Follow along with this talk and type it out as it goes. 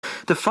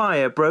The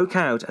fire broke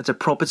out at a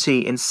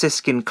property in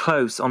Siskin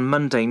Close on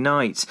Monday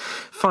night.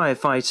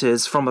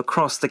 Firefighters from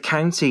across the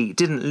county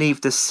didn't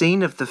leave the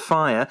scene of the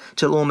fire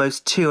till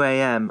almost 2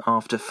 a.m.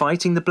 after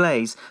fighting the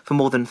blaze for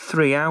more than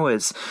 3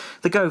 hours.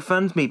 The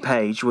GoFundMe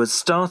page was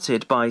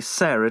started by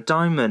Sarah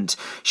Diamond.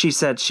 She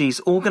said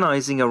she's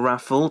organising a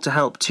raffle to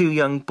help 2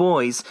 young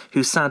boys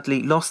who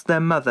sadly lost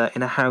their mother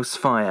in a house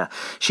fire.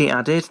 She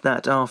added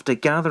that after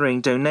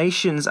gathering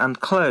donations and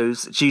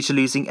clothes due to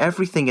losing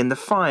everything in the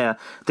fire,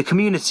 the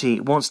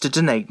community wants to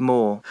donate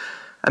more.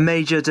 A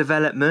major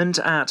development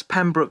at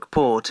Pembroke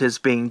Port has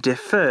been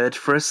deferred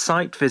for a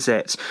site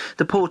visit.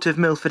 The Port of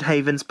Milford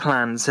Haven's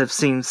plans have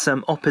seen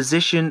some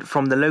opposition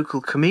from the local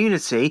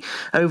community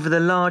over the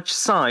large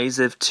size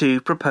of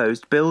 2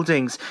 proposed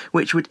buildings,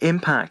 which would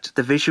impact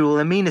the visual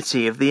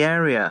amenity of the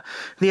area.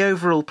 The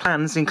overall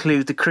plans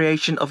include the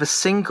creation of a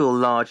single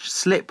large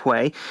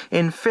slipway,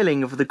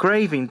 infilling of the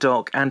graving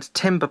dock and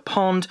timber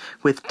pond,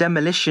 with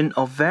demolition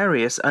of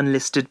various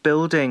unlisted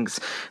buildings.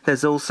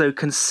 There's also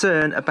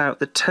concern about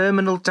the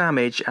terminal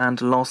damage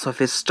and loss of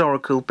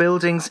historical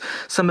buildings,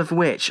 some of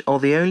which are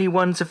the only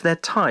ones of their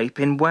type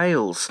in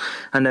Wales.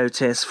 A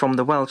notice from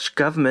the Welsh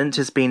Government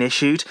has been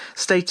issued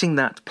stating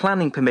that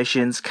planning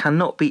permissions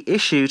cannot be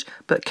issued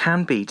but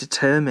can be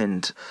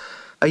determined.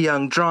 A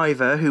young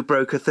driver who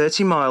broke a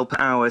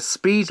 30-mile-per-hour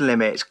speed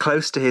limit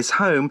close to his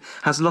home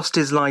has lost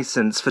his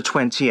licence for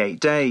 28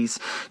 days.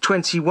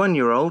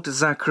 21-year-old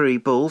Zachary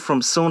Bull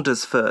from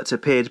Saundersfoot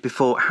appeared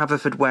before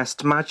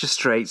Haverfordwest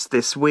magistrates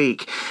this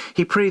week.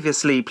 He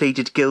previously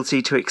pleaded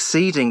guilty to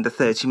exceeding the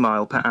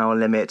 30-mile-per-hour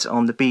limit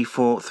on the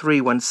B4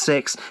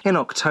 316 in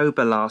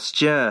October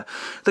last year.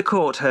 The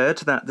court heard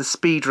that the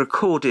speed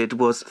recorded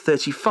was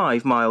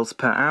 35 miles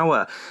per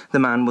hour. The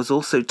man was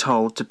also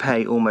told to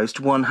pay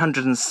almost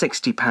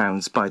 £160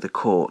 by the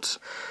court.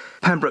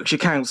 Pembrokeshire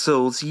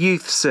Council's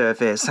Youth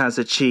Service has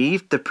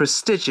achieved the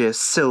prestigious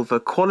Silver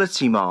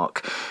Quality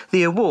Mark.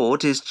 The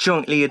award is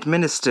jointly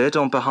administered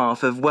on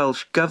behalf of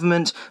Welsh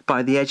Government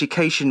by the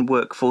Education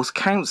Workforce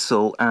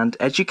Council and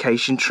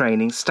Education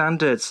Training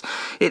Standards.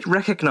 It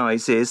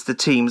recognises the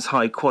team's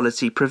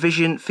high-quality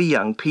provision for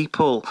young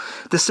people.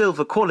 The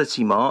Silver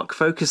Quality Mark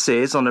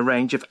focuses on a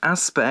range of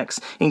aspects,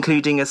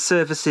 including a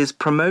service's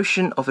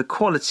promotion of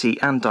equality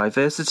and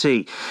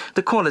diversity.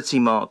 The Quality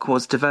Mark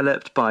was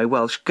developed by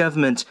Welsh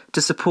Government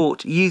to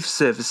support youth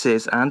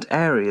services and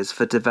areas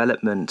for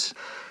development.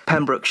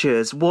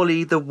 Pembrokeshire's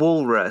Wally the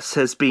Walrus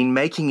has been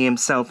making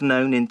himself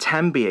known in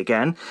Tenby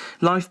again.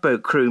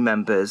 Lifeboat crew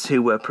members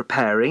who were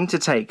preparing to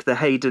take the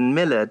Hayden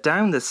Miller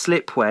down the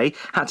slipway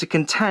had to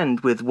contend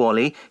with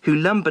Wally, who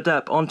lumbered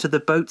up onto the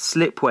boat's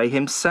slipway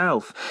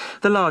himself.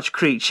 The large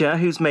creature,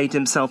 who's made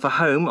himself a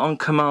home on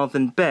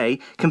Carmarthen Bay,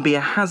 can be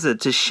a hazard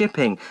to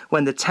shipping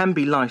when the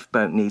Tenby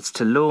lifeboat needs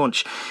to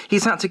launch.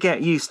 He's had to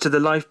get used to the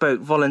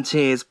lifeboat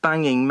volunteers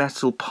banging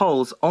metal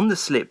poles on the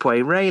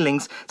slipway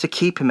railings to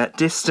keep him at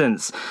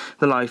distance.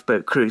 The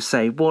lifeboat crew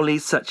say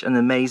Wally's such an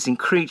amazing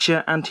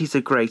creature and he's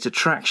a great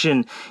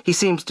attraction. He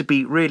seems to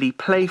be really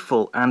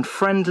playful and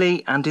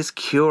friendly and is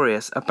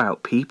curious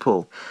about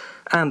people.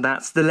 And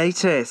that's the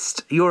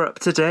latest. You're up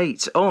to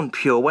date on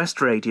Pure West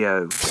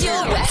Radio.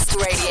 Pure West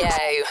Radio.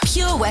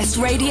 Pure West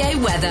Radio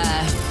weather.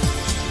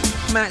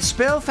 Matt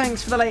Spill,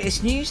 thanks for the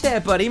latest news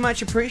there, buddy.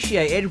 Much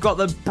appreciated. We've got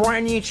the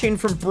brand new tune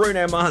from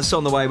Bruno Mars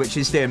on the way, which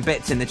is doing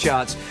bits in the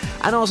charts,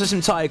 and also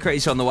some Tyre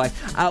Critics on the way.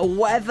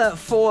 Weather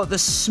for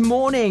this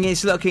morning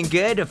is looking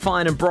good. A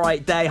fine and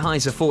bright day.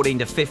 Highs of 14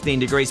 to 15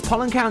 degrees.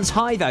 Pollen counts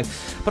high, though,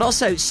 but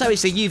also so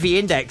is the UV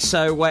index.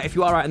 So if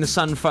you are out in the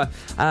sun for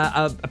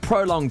a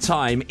prolonged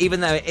time,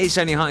 even though it is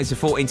only highs of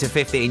 14 to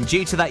 15,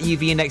 due to that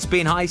UV index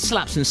being high,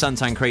 slap some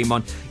suntan cream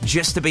on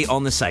just to be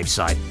on the safe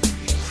side.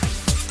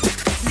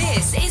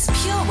 This is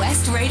Pure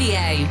West Radio.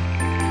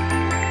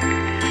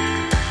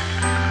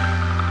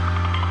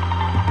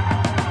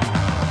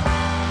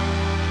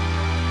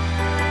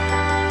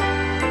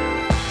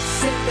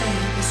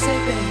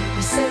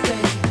 Say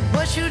baby,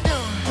 what you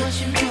doing?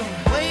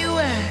 Where you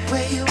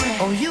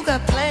at? Oh, you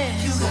got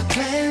plans.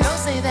 Don't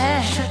say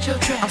that. Shut your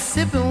trap. I'm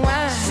sipping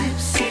wine.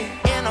 Sip.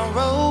 In a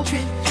robe.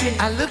 Trip.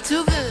 I look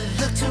too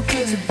good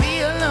to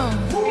be alone.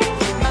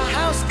 My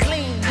house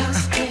clean.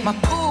 My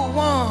pool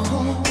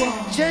warm.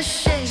 Just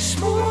shake.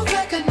 Smooth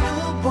like a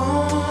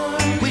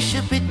newborn. We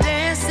should be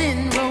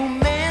dancing,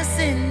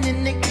 romancing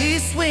in the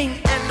east wing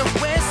and the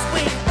west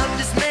wing of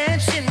this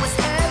mansion. What's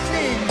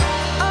happening?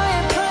 I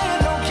ain't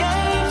playing no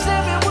games.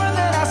 Every word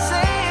that I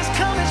say is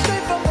coming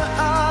straight from the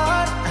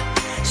heart.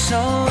 So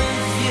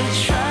if you're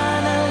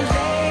trying to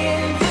lay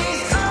in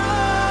these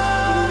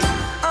arms,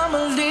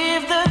 I'ma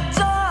leave the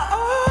door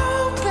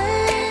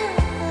open.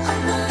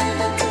 I'ma leave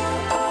the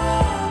door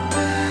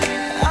open.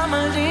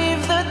 I'ma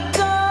leave the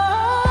door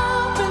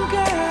open,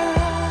 girl.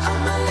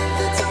 I'ma leave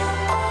the door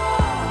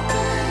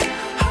open.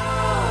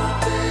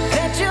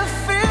 Let you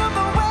feel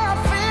the way I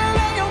feel,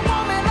 and you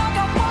want me like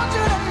I want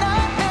you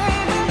tonight,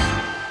 baby.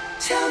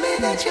 Tell me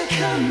that you're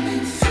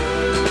coming through.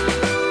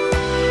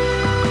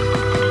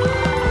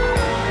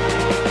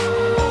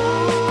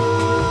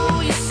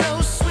 Ooh, you're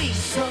so sweet,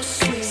 so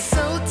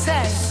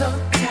tight.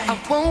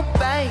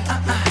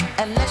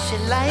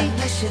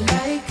 you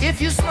like?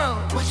 If you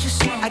smoke, what you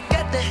smoke? I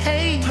got the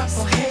haze.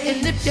 Purple haze.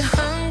 And if you're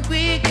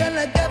hungry, girl,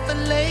 I got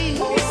fillets.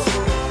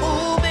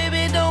 Ooh,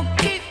 baby, don't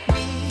keep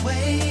me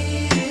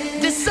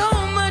waiting. There's so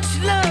much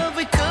love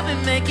we could be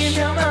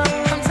making.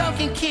 I'm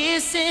talking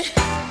kissing,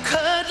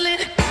 cuddling,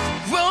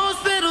 rose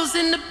petals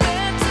in the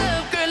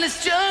bathtub. Girl,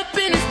 it's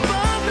jumping, it's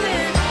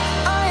bubbling.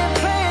 I ain't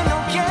playing no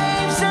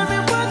games. Every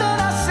word that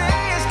I say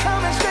is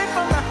coming straight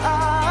from the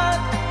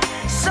heart.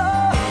 So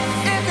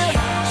if you're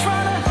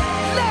trying to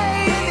lay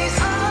in these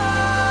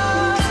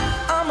arms,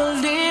 I'ma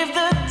leave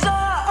the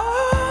door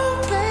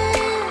open.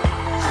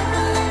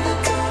 I'ma leave the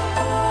door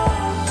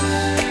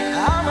open.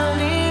 I'ma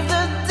leave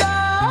the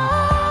door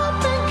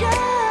open,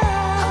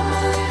 girl. I'ma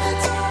leave the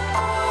door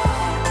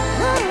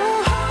open.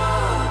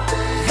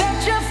 That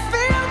you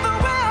feel the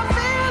way I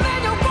feel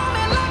and you want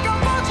me like I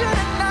want you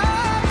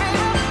tonight,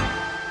 baby.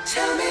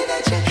 Tell me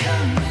that you're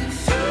coming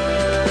through.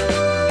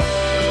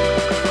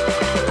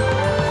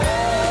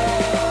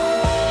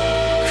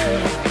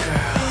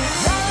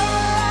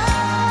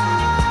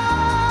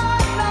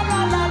 La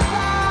la la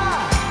la,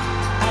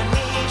 I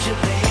need you,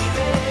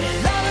 baby.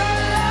 La la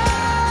la,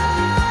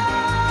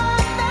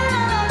 la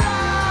la la,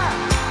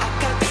 I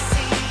got to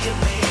see you,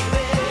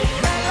 baby.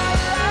 La la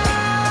la,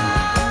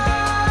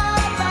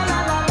 la la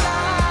la la,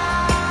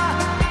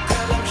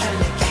 girl, I'm trying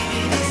to give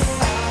you this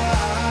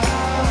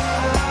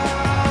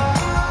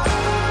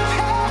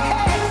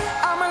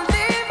I'ma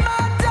leave my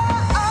door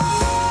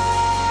open.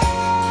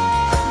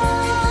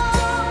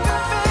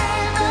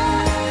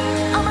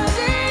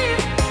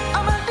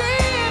 I'ma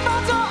leave my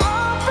door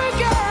open,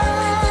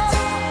 girl.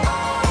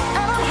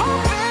 And I'm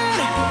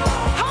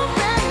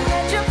hoping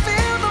that you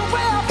feel the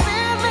way I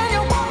feel, and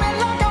you want me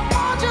like I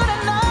want you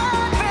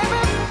tonight,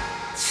 baby.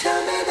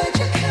 Tell me that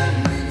you're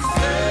coming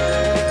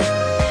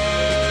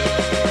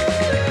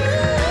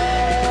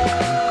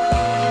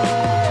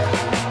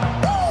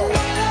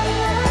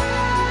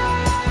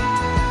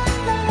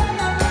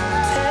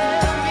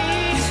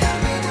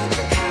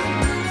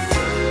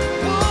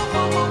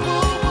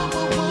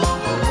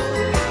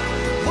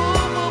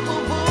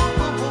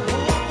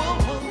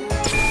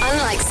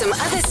Unlike some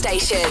other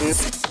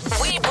stations,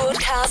 we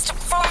broadcast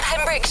from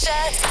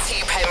Pembrokeshire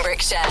to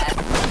Pembrokeshire.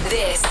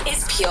 This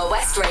is Pure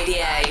West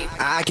Radio.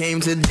 I came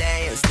to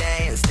dance,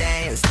 dance,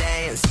 dance,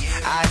 dance.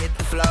 I hit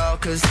the floor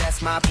cause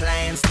that's my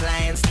plans.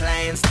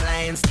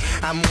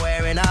 I'm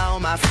wearing all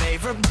my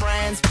favorite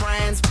brands.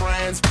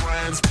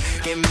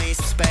 Give me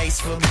some space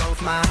for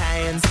both my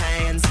hands.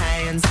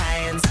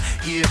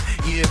 Yeah,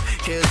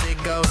 cause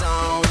it goes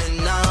on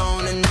and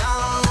on and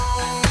on.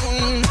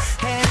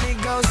 And it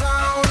goes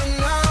on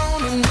and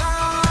on and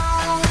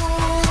on.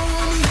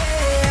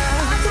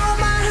 Yeah, I throw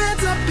my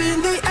hands up in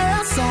the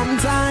air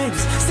sometimes,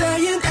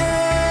 saying,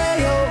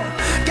 ayo,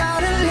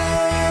 gotta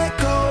let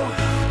go.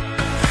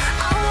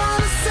 I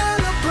wanna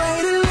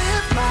celebrate and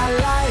live my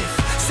life,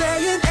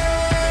 saying,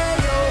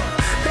 ayo,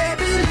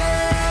 baby,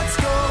 let's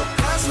go.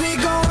 Cause we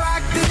gon'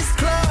 rock this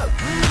club,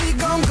 we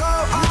gon' go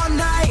all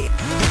night,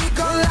 we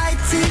gon' light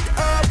it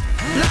up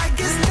like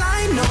it's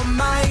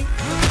dynamite.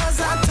 Cause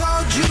I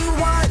told you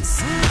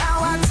once, now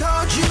I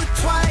told you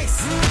twice,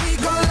 we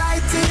gon'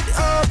 light it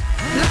up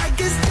like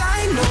it's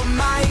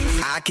dynamite.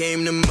 I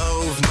came to move.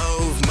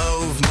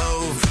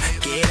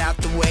 Get out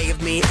the way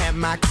of me and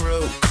my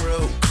crew.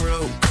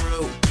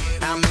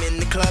 I'm in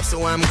the club,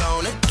 so I'm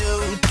gonna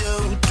do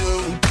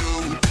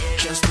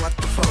just what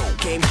the folk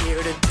came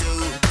here to do.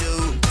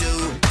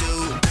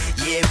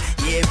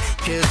 Yeah,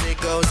 cause it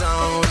goes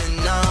on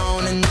and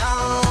on and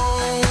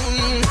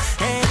on.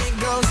 And it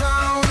goes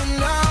on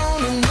and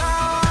on and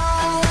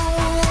on.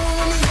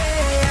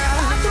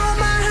 Yeah, I throw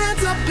my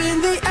hands up in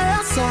the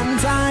air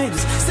sometimes,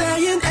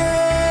 saying,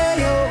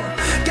 ayo,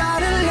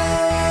 gotta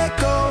let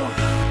go.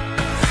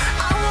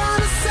 I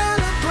wanna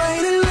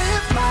celebrate and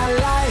live my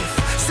life,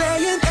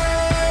 saying,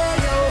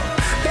 ayo,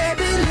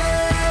 baby,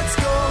 let's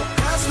go.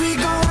 Cause we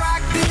gon'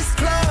 rock this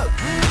club,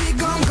 we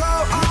gon' go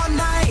all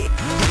night,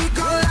 we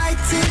gon'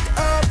 light it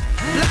up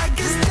like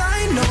it's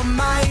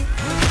dynamite.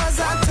 Cause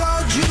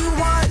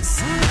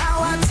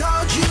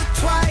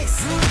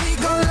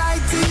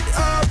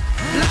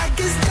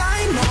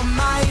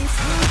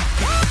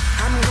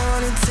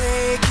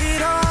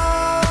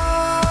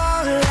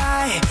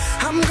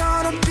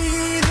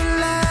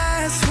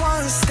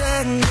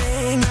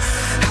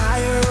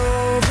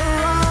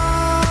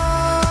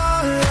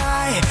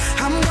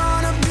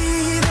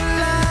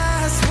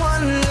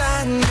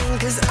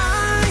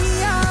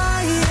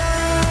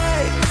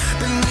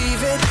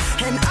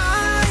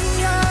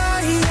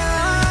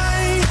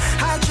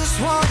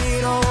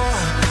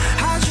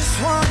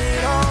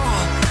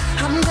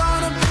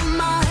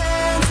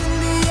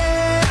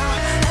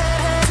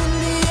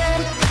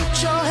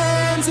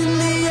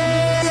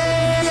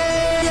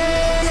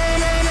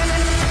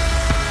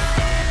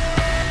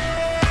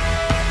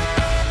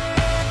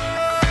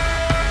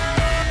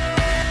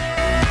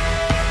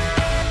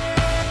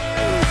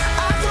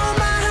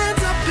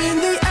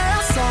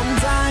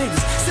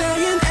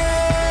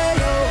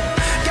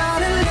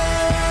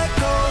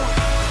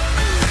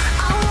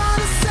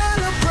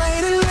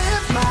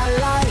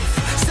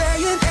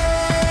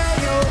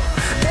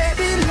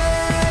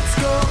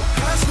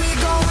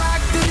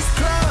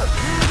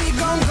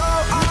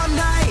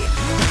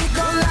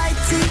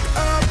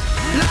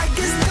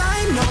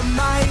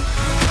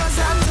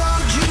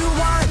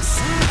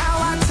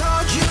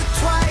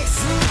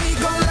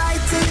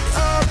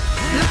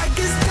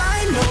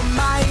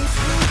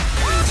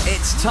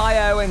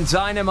Tayo and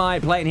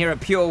Dynamite playing here at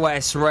Pure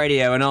West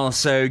Radio, and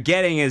also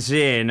getting us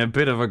in a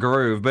bit of a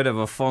groove, bit of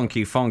a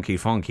funky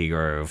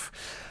groove.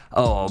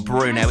 Oh,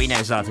 Bruno, he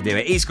knows how to do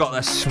it. He's got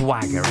the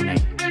swagger, isn't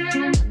he?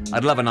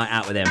 I'd love a night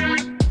out with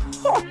him.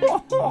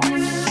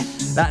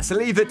 That's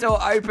Leave the Door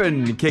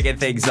Open, kicking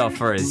things off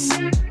for us.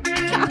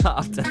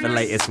 After the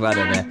latest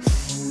weather there.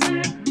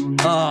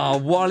 Oh,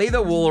 Wally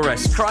the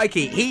Walrus.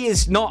 Crikey, he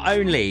is not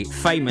only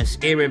famous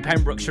here in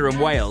Pembrokeshire and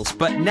Wales,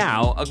 but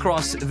now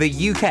across the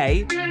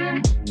UK,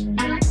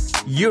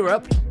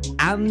 Europe,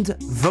 and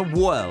the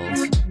world,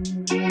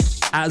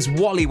 as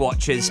Wally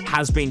Watchers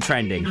has been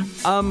trending.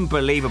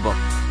 Unbelievable.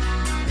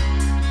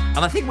 And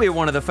I think we were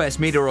one of the first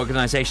media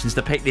organisations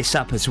to pick this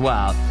up as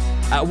well.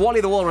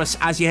 Wally the Walrus,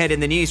 as you heard in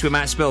the news with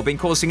Matt Spill, been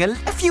causing a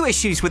few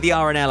issues with the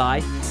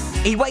RNLI.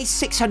 He weighs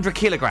 600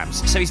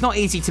 kilograms, so he's not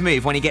easy to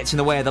move when he gets in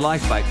the way of the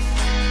lifeboat.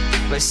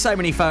 But so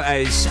many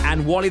photos,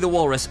 and Wally the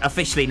Walrus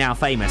officially now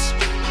famous.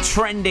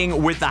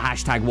 Trending with the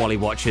hashtag Wally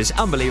Watchers.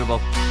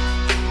 Unbelievable.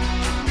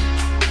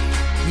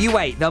 You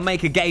wait, they'll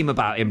make a game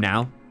about him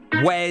now.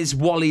 Where's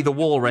Wally the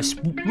Walrus?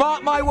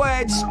 Mark my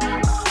words!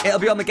 It'll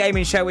be on the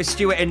gaming show with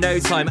Stuart in no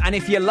time. And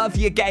if you love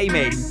your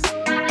gaming,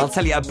 I'll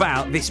tell you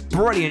about this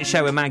brilliant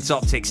show with Mags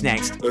Optics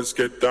next. Let's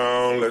get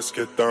down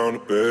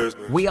to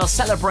business. We are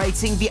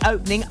celebrating the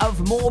opening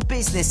of more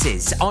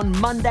businesses on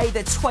Monday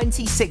the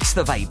 26th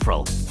of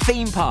April.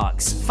 Theme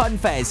parks, fun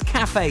fairs,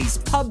 cafes,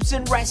 pubs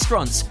and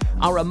restaurants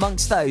are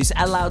amongst those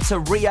allowed to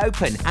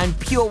reopen, and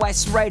Pure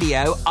West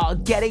Radio are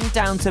getting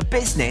down to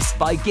business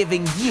by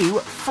giving you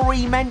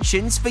free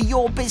mentions for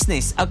your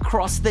business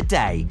across the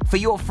day. For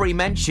your free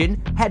mention,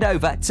 head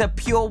over to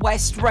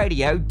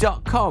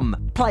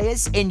purewestradio.com.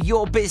 Players in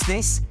your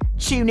business,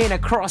 tune in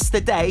across the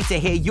day to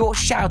hear your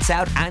shout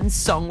out and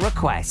song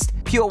request.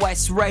 Pure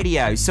West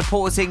Radio,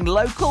 supporting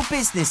local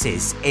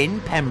businesses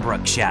in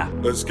Pembrokeshire.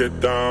 Let's get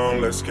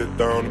down to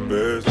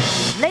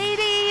business.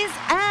 Ladies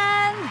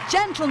and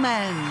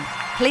gentlemen,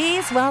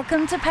 please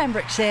welcome to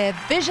Pembrokeshire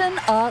Vision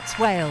Arts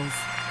Wales,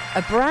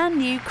 a brand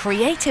new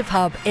creative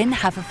hub in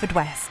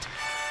Haverfordwest.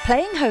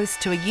 Playing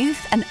host to a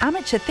youth and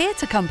amateur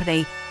theatre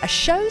company, a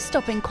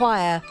show-stopping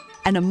choir,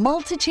 and a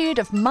multitude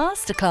of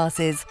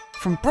masterclasses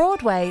from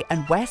Broadway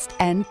and West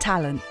End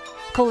talent.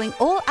 Calling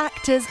all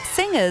actors,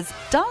 singers,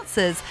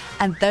 dancers,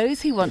 and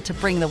those who want to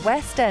bring the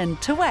West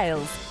End to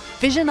Wales.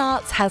 Vision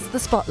Arts has the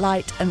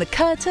spotlight and the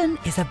curtain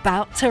is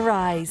about to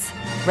rise.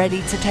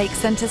 Ready to take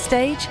centre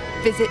stage?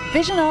 Visit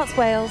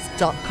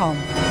visionartswales.com.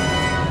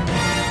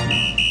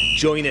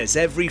 Join us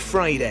every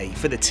Friday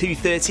for the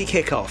 2:30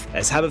 kickoff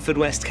as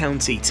Haverfordwest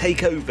County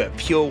take over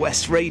Pure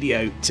West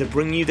Radio to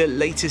bring you the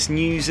latest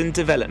news and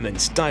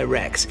developments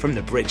direct from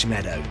the Bridge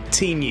Meadow.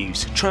 Team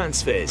news,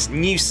 transfers,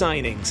 new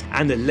signings,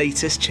 and the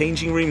latest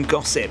changing room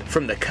gossip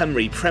from the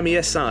Cymru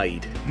Premier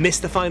side. Miss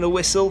the final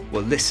whistle?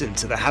 Well, listen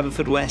to the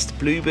Haverfordwest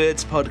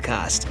Bluebirds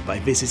podcast by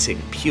visiting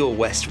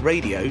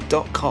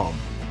purewestradio.com.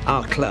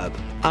 Our club,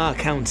 our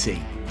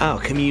county, our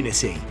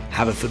community.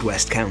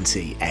 Haverfordwest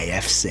County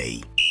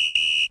AFC.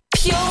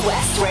 Pure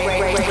West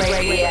Radio.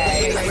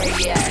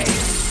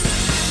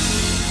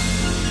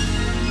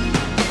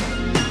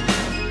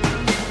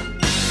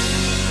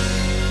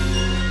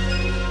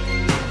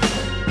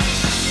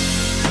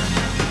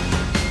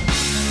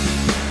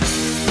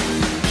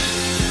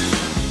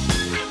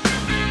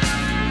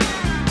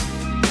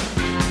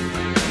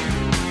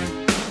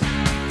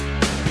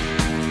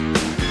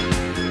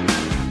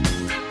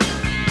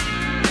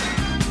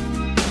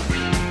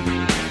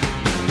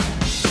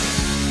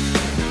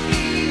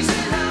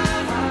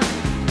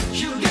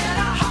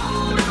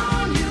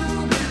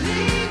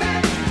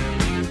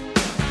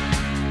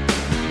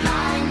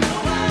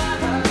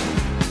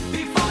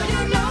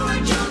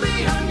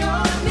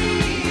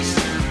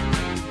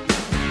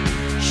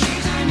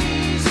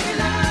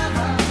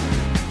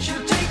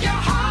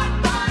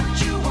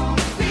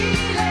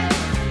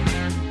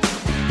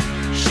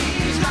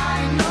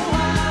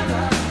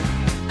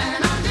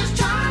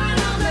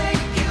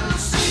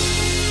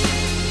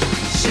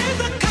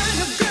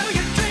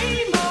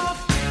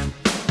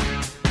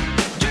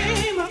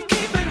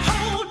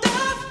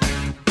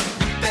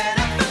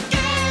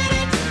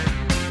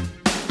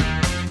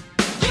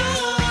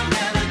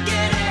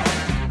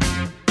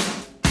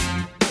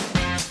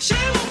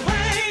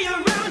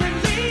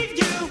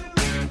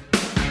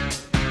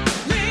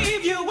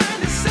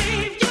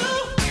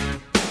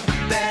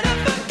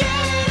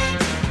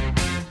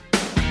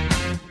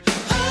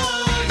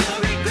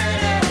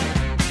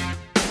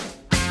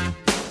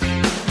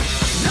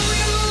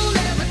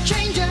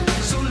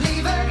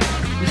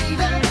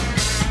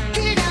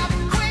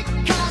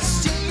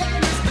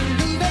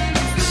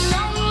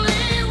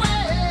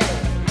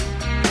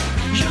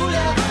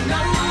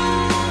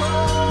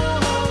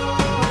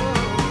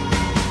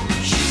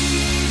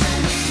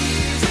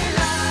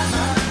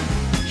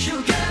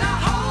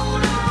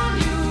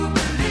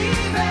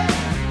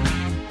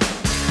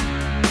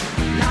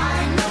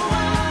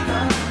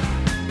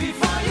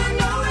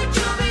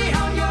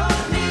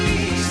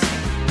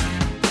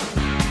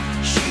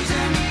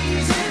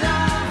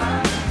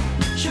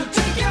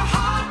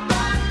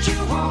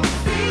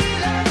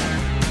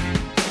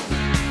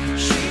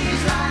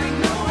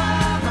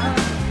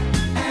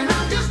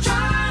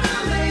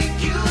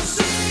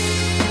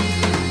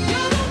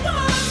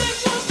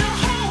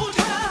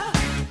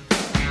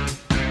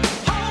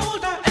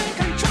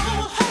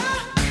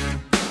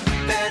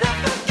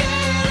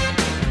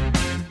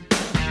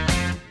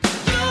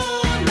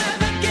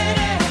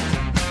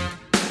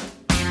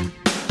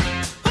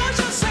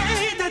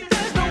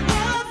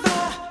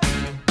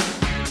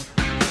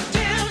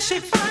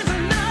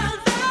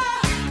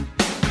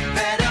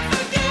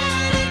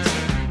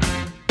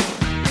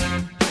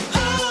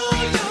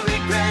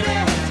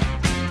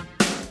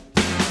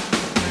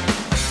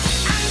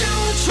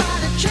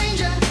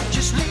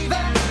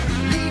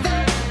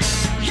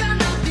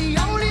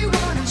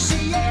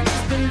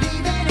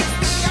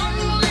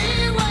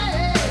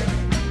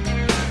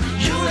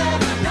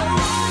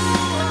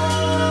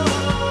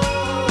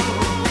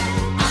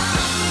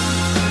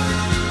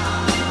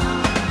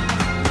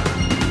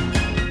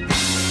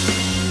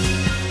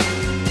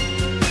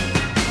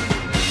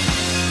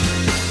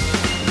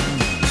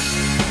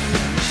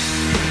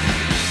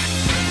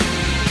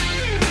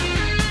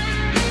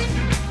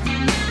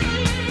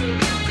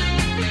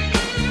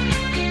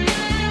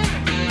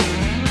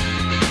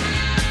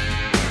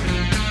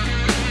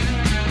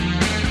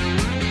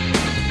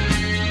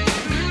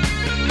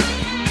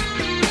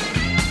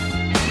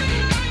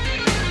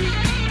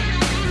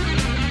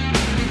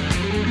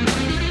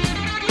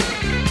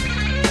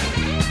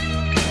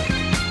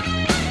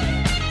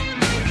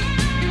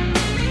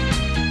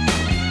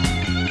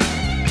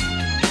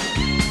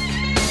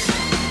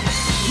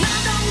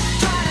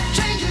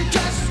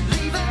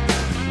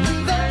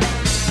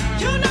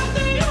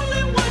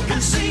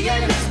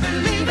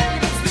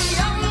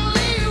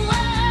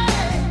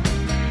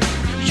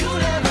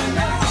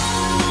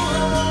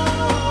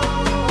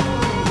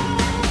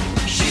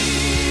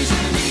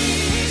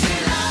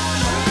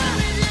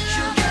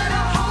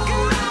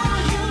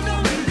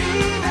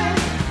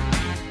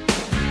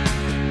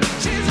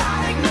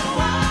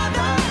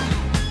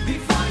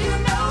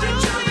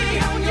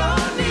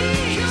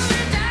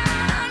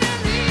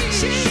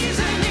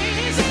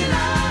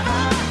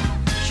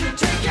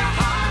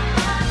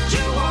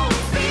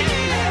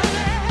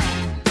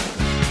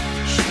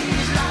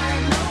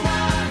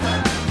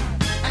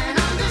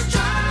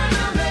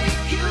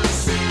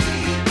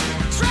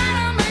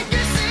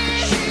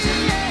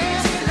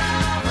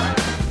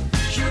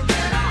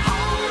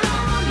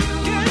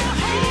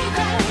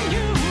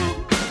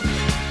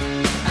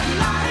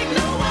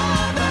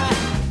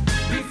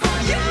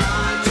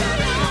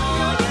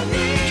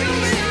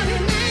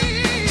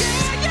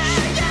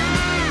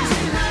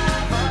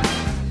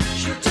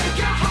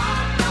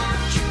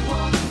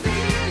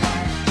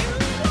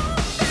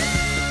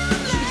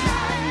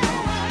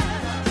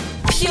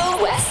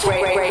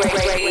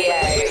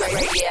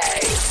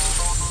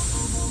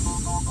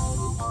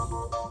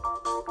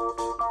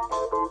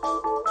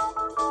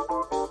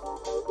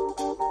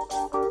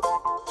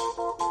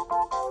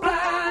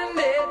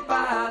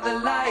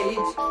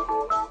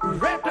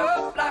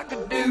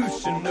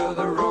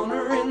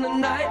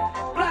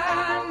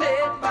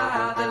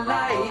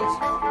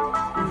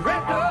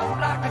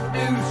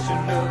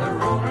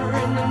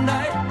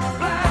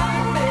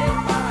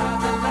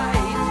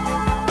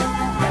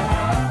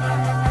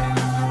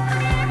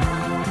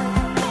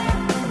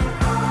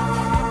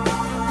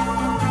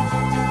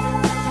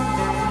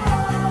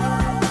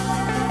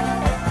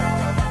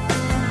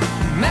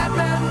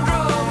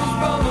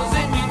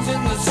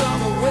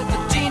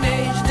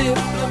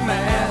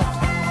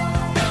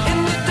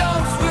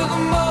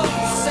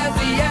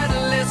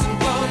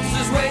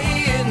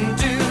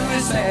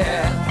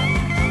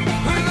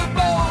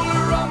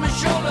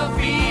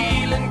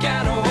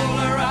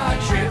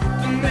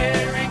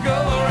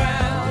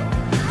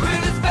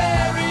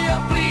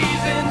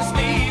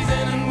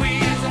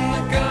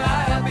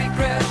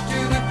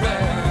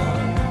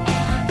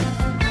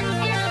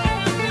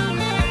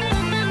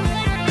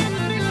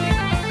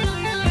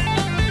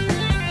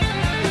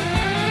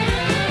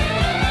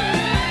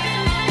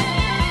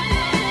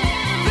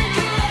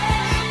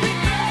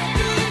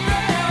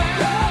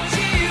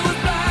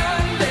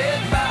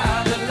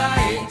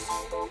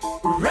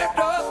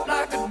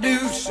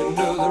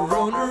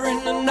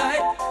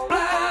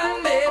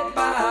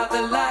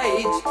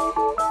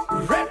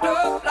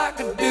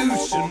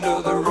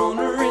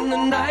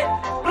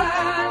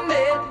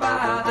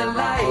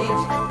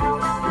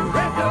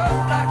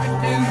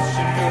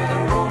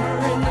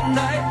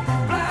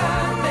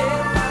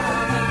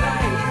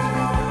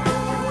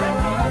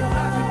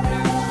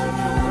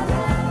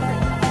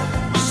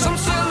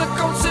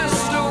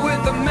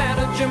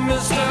 you,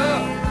 mister.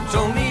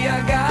 Told me I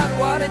got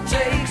what it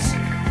takes.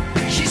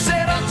 She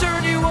said I'll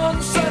turn you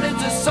on, son,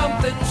 into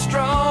something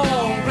strong.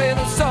 Play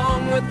the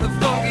song with the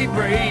funky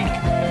break.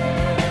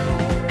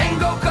 And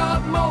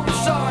go-kart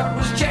Mozart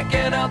was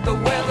checking out the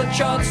weather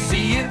chart,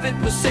 see if it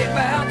was safe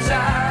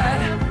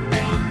outside.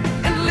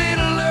 And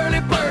little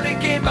early birdie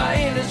came by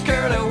in his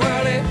curly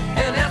whirly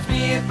and asked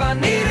me if I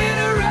needed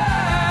a ride.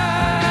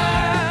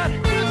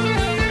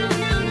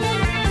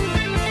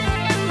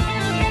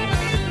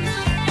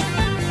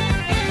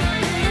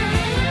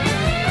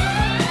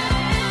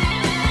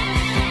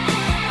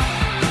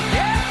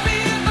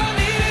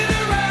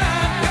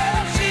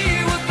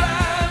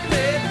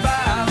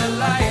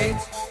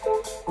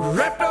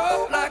 Wrapped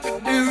up like a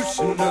douche,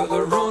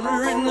 another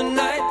runner in the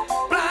night,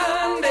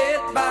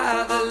 blinded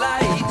by the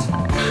light.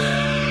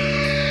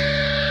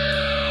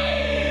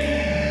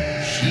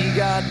 She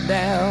got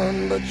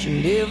down, but she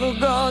never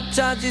got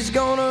tight. She's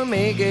gonna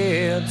make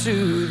it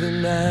to the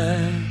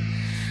night.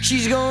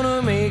 She's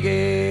gonna make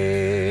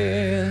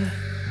it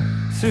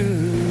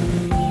through.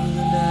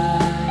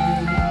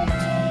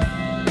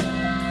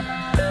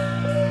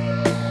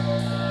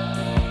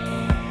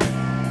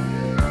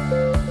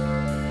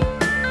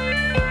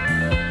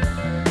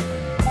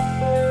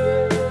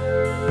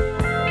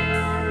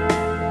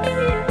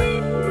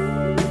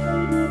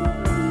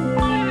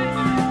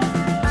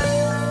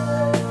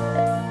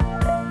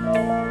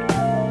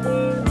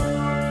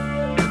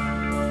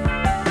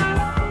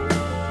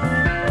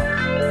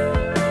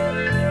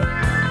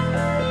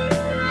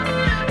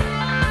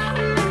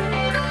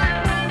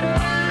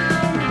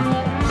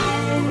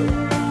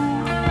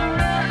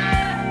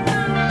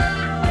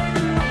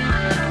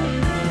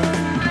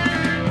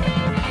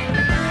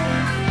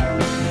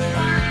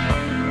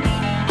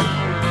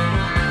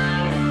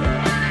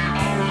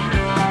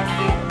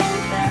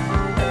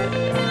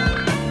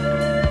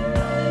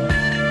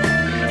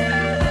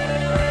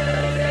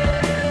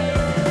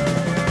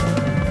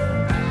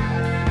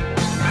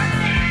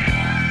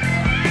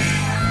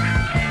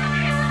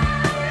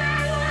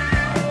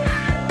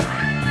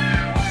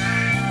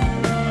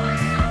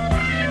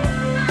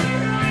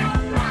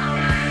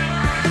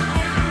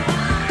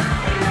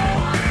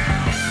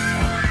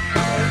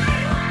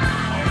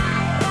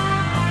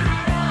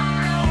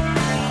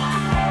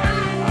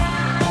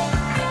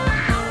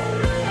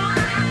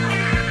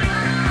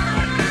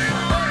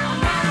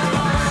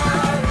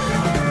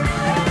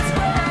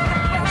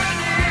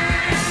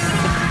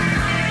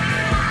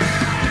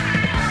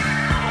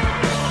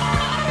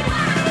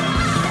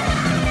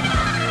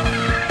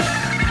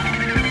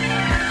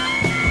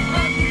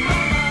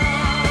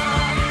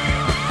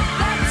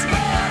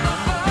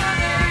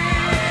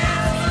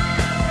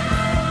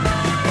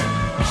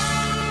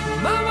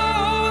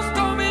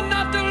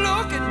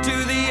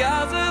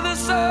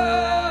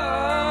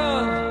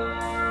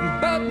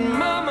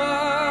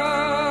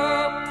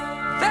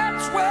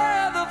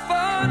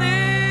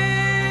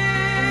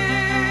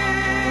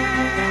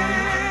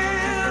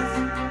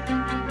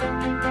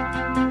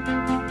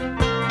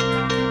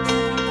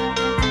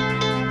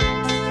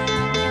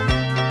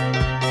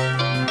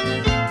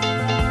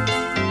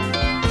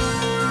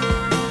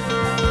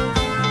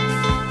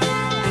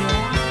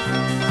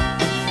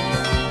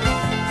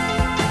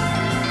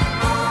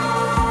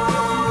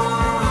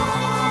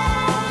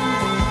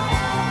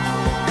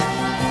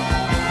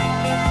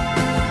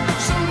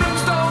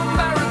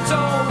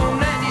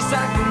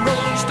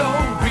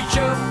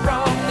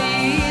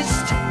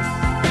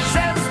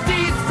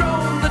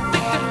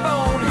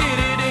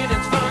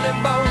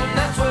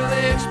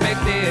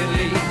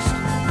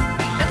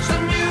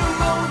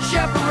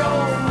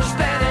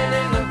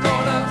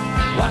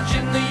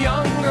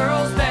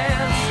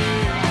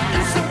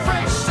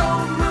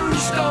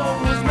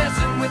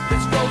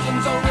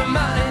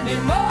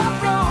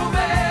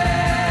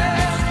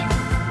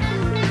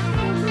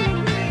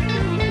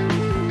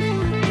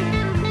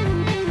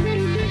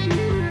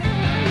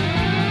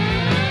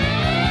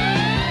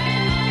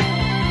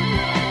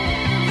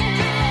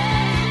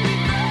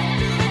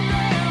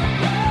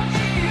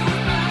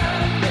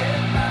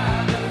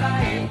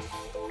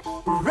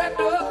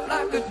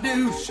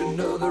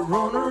 Another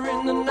runner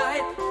in the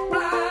night,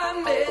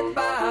 blinded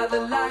by the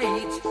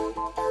light.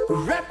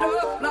 Wrapped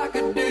up like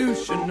a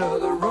douche,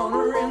 another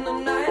runner in the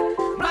night,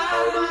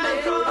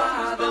 blinded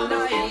by the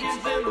light.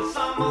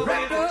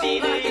 Wrapped up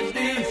like a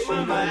douche,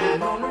 another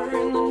runner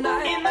in the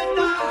night, in the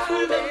dark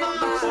with the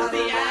monks as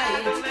the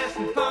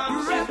adolescent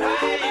punks. Wrapped up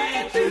like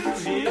a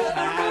douche,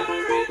 another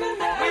runner in the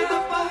night, with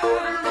a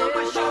boulder on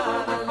my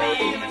shoulder,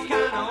 feeling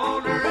kinda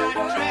older and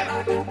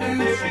trapped.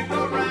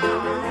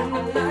 Merry-go-round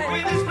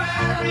with his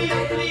flurry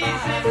of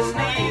pleasing,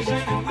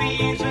 sneezing and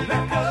wheezing,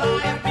 wrapped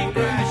up empty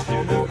crash to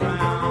the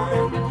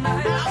ground.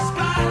 Now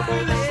Scott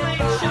with a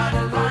slingshot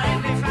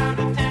finally found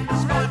a tender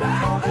spot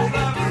for the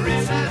lover in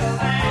his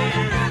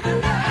hand.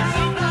 As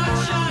he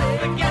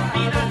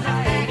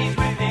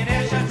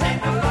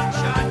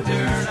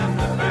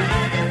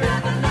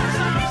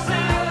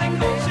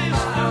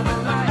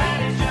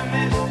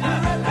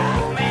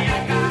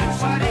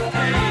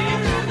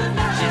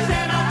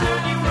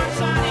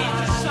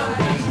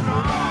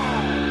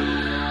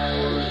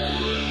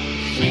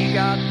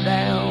got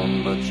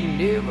down, but you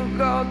never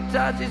got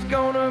touch. It's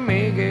gonna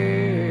make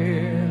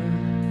it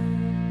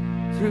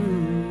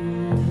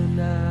through the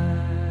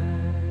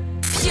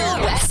night.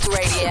 Pure West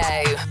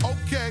Radio.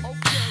 Okay.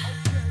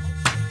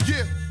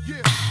 Yeah.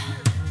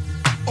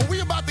 Oh, we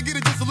about to get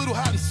it just a little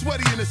hot and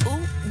sweaty in this. Ooh.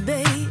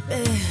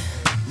 Baby.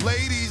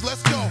 Ladies,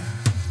 let's go.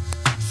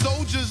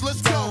 Soldiers,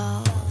 let's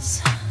go.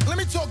 Let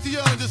me talk to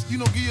y'all and just,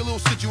 give you a little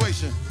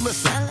situation.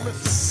 Listen.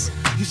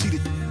 You see the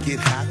get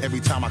hot every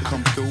time I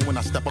come through. When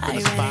I step up in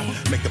the spot,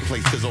 make the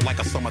place sizzle like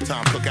a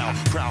summertime cookout.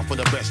 Proud for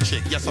the best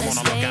chick, yes, I'm on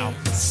a lookout.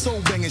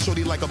 So banging,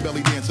 shorty like a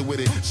belly dancer with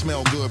it.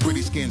 Smell good,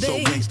 pretty skin, so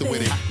gangster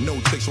with it. No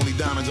tricks, only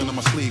diamonds under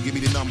my sleeve. Give me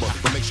the number,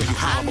 but make sure you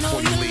holler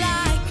before you leave.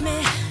 Like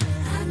me.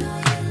 I know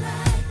you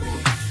like me.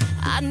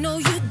 I know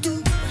you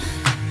do.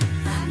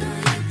 I know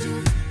you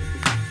do.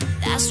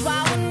 That's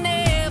why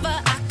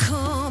whenever I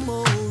come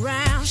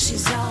around,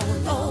 she's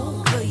all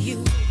over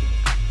you.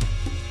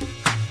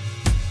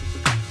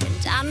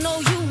 And I know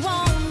you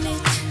want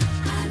it.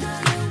 I know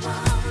you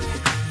want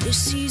it.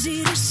 It's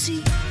easy to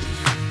see.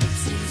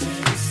 It's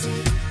easy to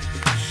see.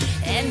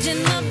 And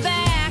in the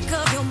back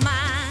of your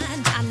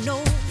mind, I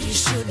know you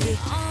should be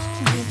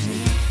on with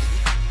me.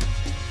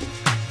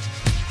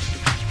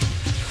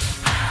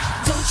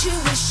 Don't you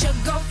wish your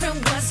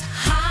girlfriend was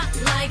hot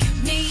like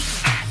me?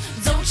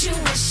 Don't you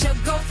wish your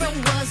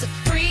girlfriend was a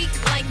freak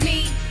like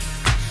me?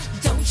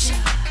 Don't you?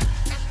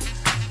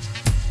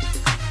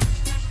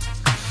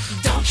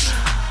 Don't you?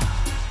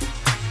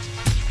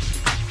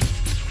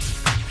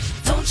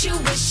 Don't you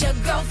wish your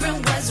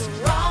girlfriend was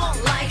wrong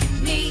like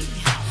me?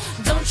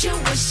 Don't you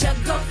wish your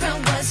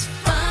girlfriend was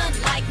fun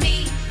like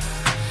me?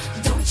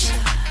 Don't you?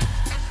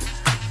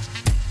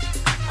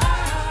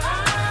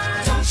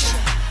 Don't you?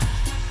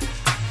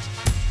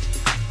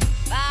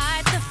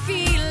 Fight the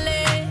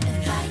feeling.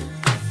 Fight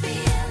the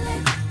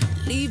feeling.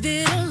 Leave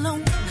it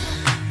alone.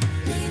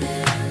 Leave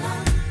it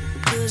alone.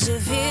 'Cause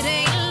if it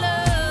ain't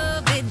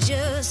love, it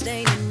just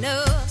ain't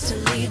enough to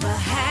leave a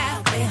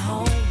happy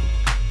home.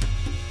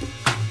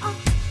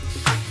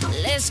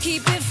 Let's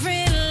keep it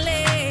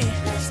friendly.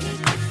 Let's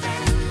keep it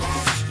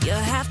friendly. You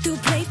have to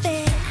play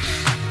fair.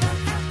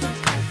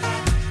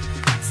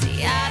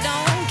 See, I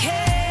don't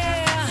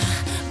care,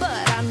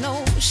 but I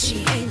know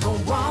she ain't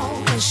gon'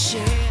 want to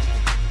share.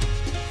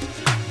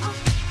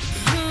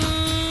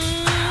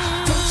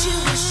 Don't you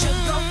wish your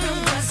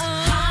girlfriend was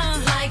hot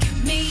like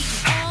me?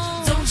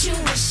 Don't you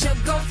wish your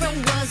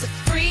girlfriend was a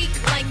freak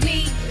like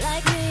me?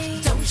 Like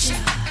me. Don't you?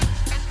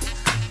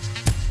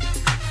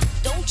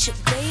 Don't you,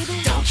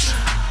 baby? Don't you?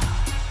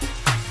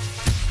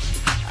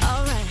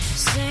 Alright,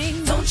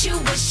 sing. Don't you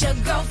wish your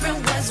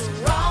girlfriend was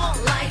wrong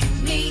like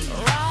me?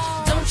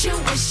 Wrong. Don't you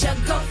wish your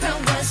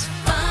girlfriend was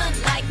fun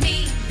like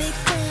me? Big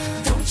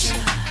fun. Don't you?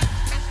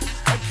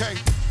 Okay,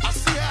 I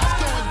see how it's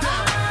going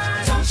down.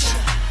 Don't you?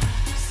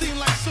 Seem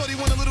like shorty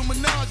want a little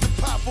menage to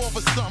pop off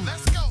or something.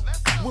 Let's go.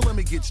 Well, let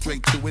me get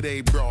straight to it. A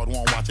broad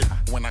won't watch it.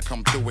 When I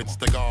come through, it's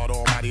the God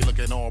Almighty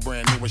looking all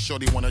brand new. And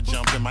shorty wanna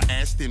jump in my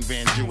Aston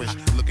Van Jewish.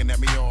 Looking at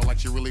me all like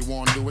she really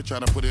wanna do it. Try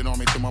to put it on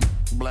me till my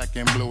black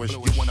and bluish.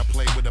 You wanna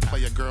play with a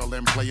player girl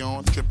and play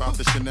on? Trip out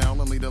the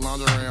Chanel and leave the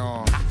lingerie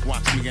on.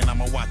 Watch me and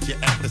I'ma watch you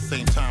at the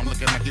same time.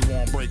 Looking like you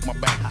won't break my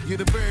back. You're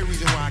the very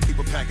reason why I keep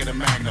a pack of the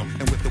Magnum.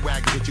 And with the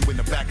wagon, hit you in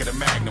the back of the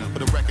Magnum. For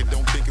the record,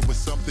 don't think it was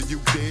something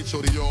you did.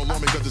 Shorty all on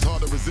me cause it's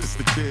hard to resist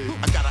the kid.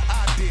 I got an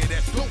idea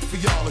that's dope for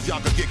y'all if y'all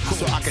could get cool.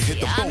 So I can hit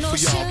the boat for y'all.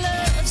 She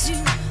loves you.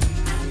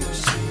 I know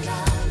she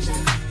loves you.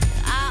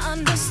 I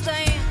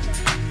understand.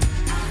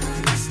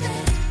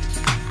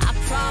 I'd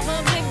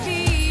probably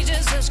be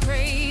just as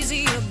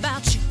crazy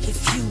about you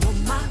if you were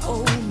my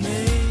old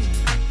man.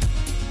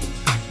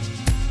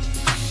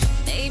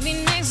 Maybe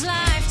next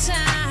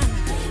lifetime.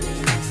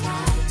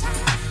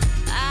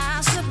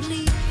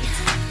 Possibly.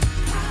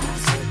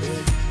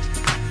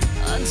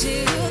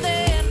 Until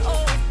then,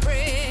 old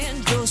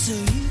friend, your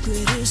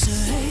secret is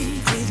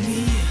safe with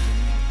me.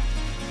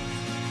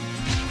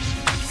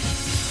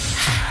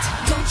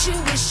 Don't you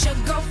wish your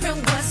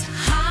girlfriend was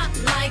hot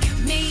like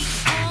me?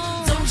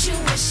 Don't you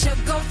wish your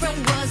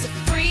girlfriend was a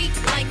freak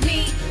like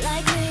me?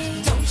 Like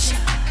me. Don't you?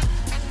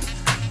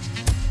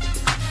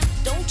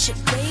 Don't you,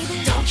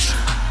 baby? Don't you?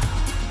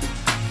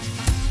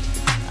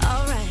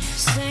 Alright,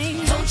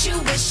 sing. Don't you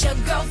wish your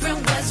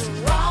girlfriend was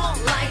wrong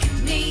like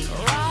me?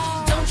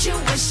 Wrong. Don't you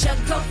wish your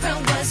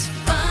girlfriend was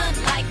fun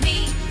like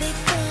me? Big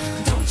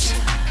fun. Don't you?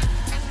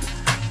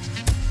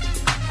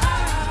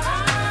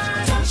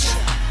 Don't you?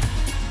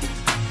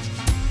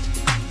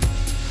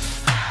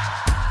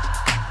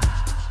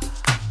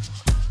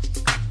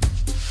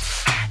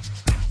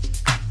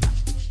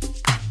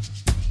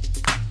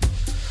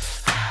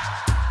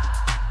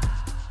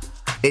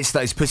 It's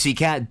those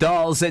Pussycat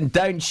Dolls and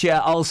Don't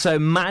Ya. Also,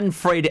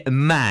 Manfred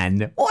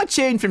Mann. What a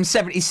tune from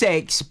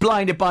 76,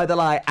 Blinded by the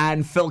Light,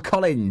 and Phil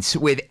Collins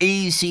with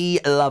Easy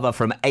Lover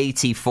from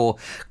 84.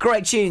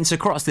 Great tunes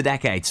across the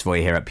decades for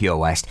you here at Pure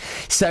West.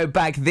 So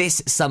back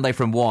this Sunday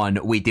from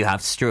 1, we do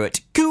have Stuart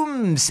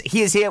Coombs.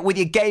 He is here with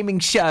your gaming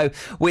show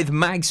with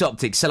Mags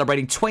Optics,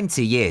 celebrating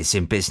 20 years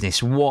in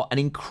business. What an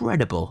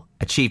incredible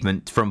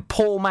achievement from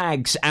Paul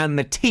Maggs and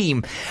the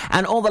team,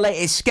 and all the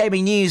latest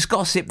gaming news,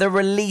 gossip, the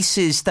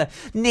releases, the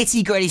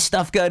nitty-gritty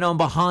stuff going on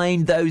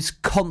behind those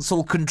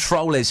console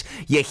controllers.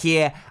 You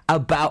hear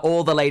about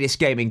all the latest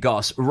gaming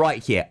goss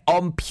right here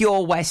on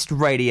Pure West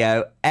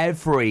Radio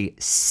every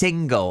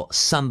single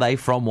Sunday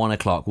from 1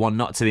 o'clock. One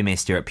not to be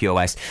missed here at Pure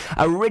West.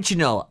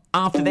 Original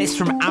after this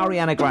from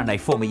Ariana Grande,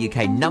 former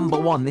UK number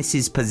 1. This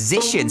is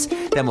Positions.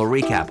 Then we'll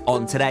recap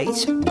on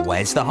today's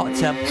Where's the Hot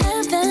Tub?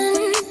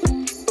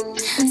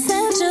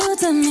 Send you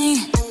to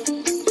me.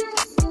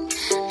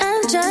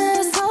 I'm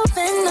just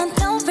hoping I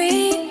don't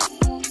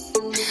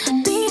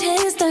repeat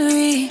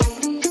history.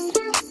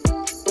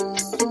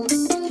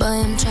 Boy,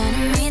 I'm trying to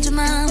meet your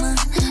mama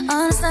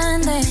on a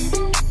Sunday.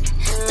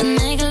 The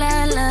nigga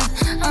I love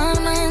on a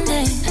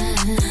Monday.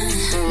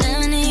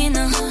 Never need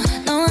no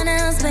one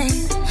else,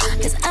 babe.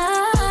 'Cause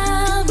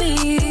I'll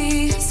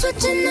be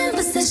switching up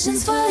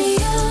positions for you.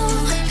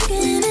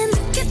 Getting in the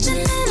kitchen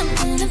and I'm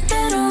in the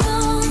bedroom.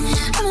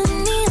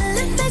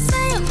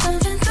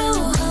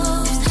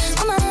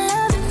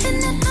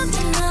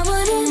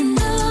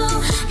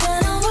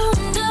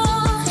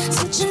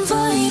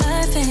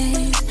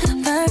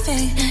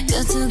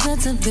 Too good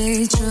to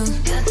be true,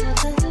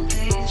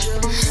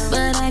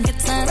 but I get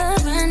tired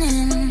of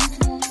running.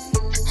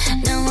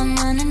 Now I'm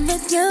running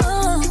with you.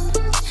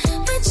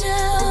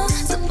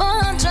 So boy,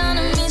 I'm trying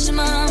to meet your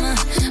mama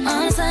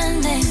on a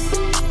Sunday.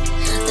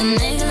 The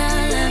nigga I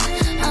love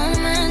on a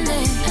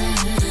Monday.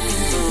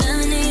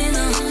 Never need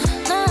no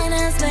one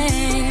else,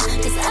 babe.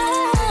 'Cause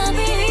I'll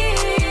be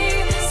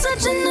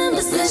switching up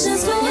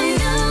positions for you.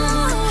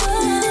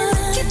 In the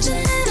kitchen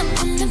and I'm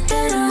in the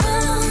bedroom.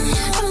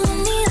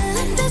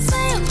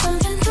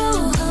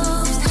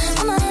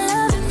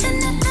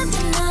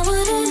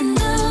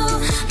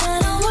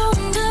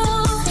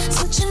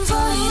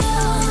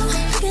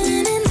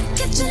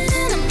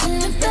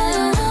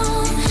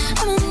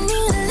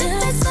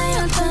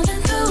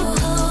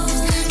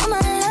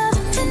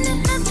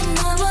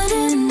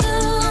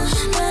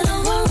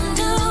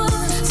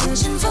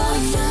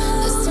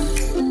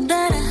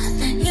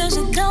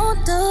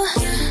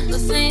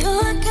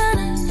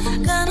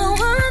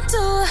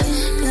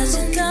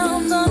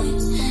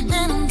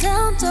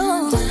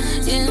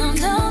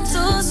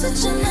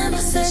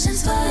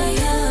 Sessions for you.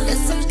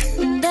 It's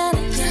something that I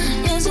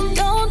usually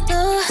don't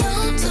do.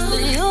 So for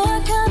you, I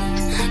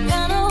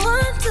kinda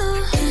want to.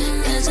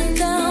 'Cause you're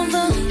down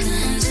for me,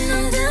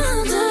 you're down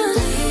to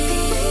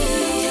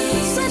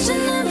leave.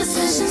 Switching up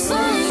positions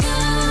for you.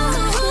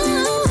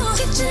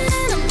 Kitchen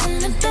and I'm in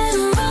the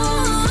bedroom.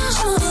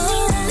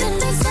 Let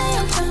me say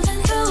I'm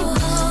coming through.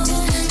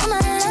 I'm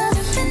out of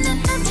love, and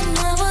there's nothing I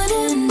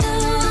wouldn't do.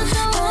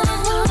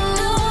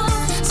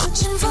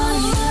 Switching for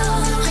you.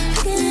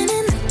 Getting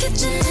in the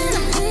kitchen.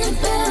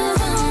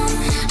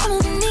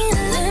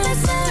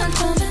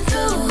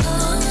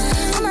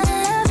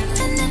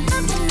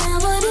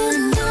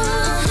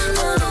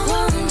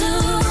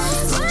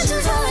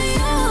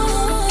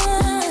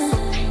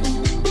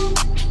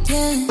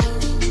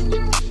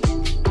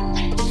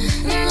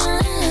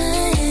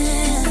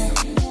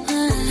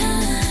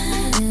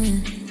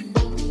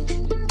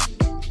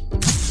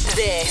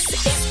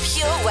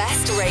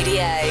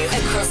 Radio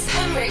across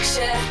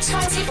Pembrokeshire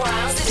 24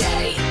 hours a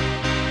day.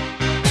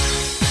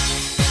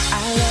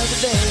 I love you,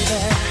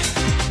 baby.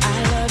 I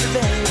love you,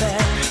 baby.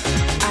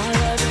 I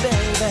love you,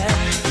 baby.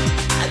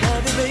 I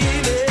love you,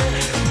 baby.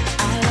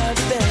 I love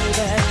you,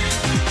 baby.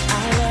 I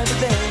love you,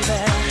 baby.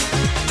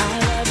 I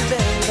love you,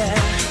 baby.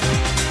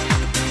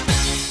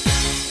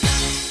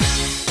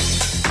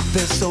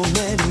 There's so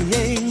many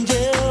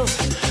angels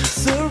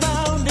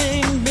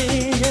surrounding me,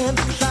 and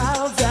the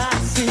clouds I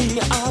see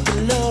are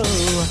below,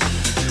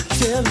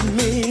 telling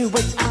me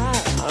what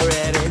I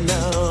already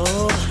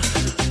know.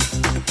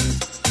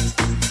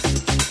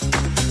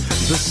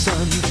 The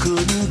sun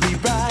couldn't be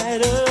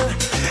brighter,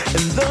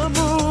 and the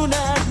moon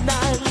at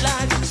night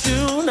like a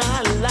tune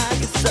I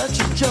like. It's such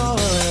a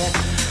joy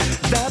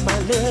that my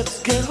lips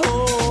can't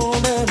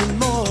hold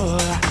anymore.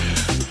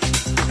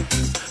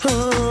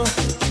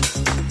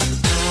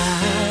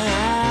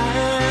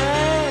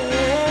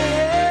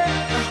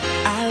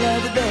 I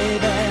love you,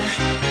 baby.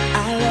 I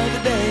love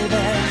you,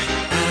 baby.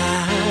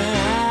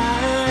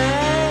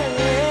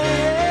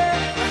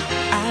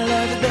 I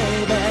love you,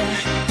 baby.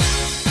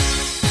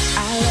 I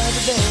love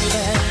you,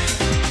 baby.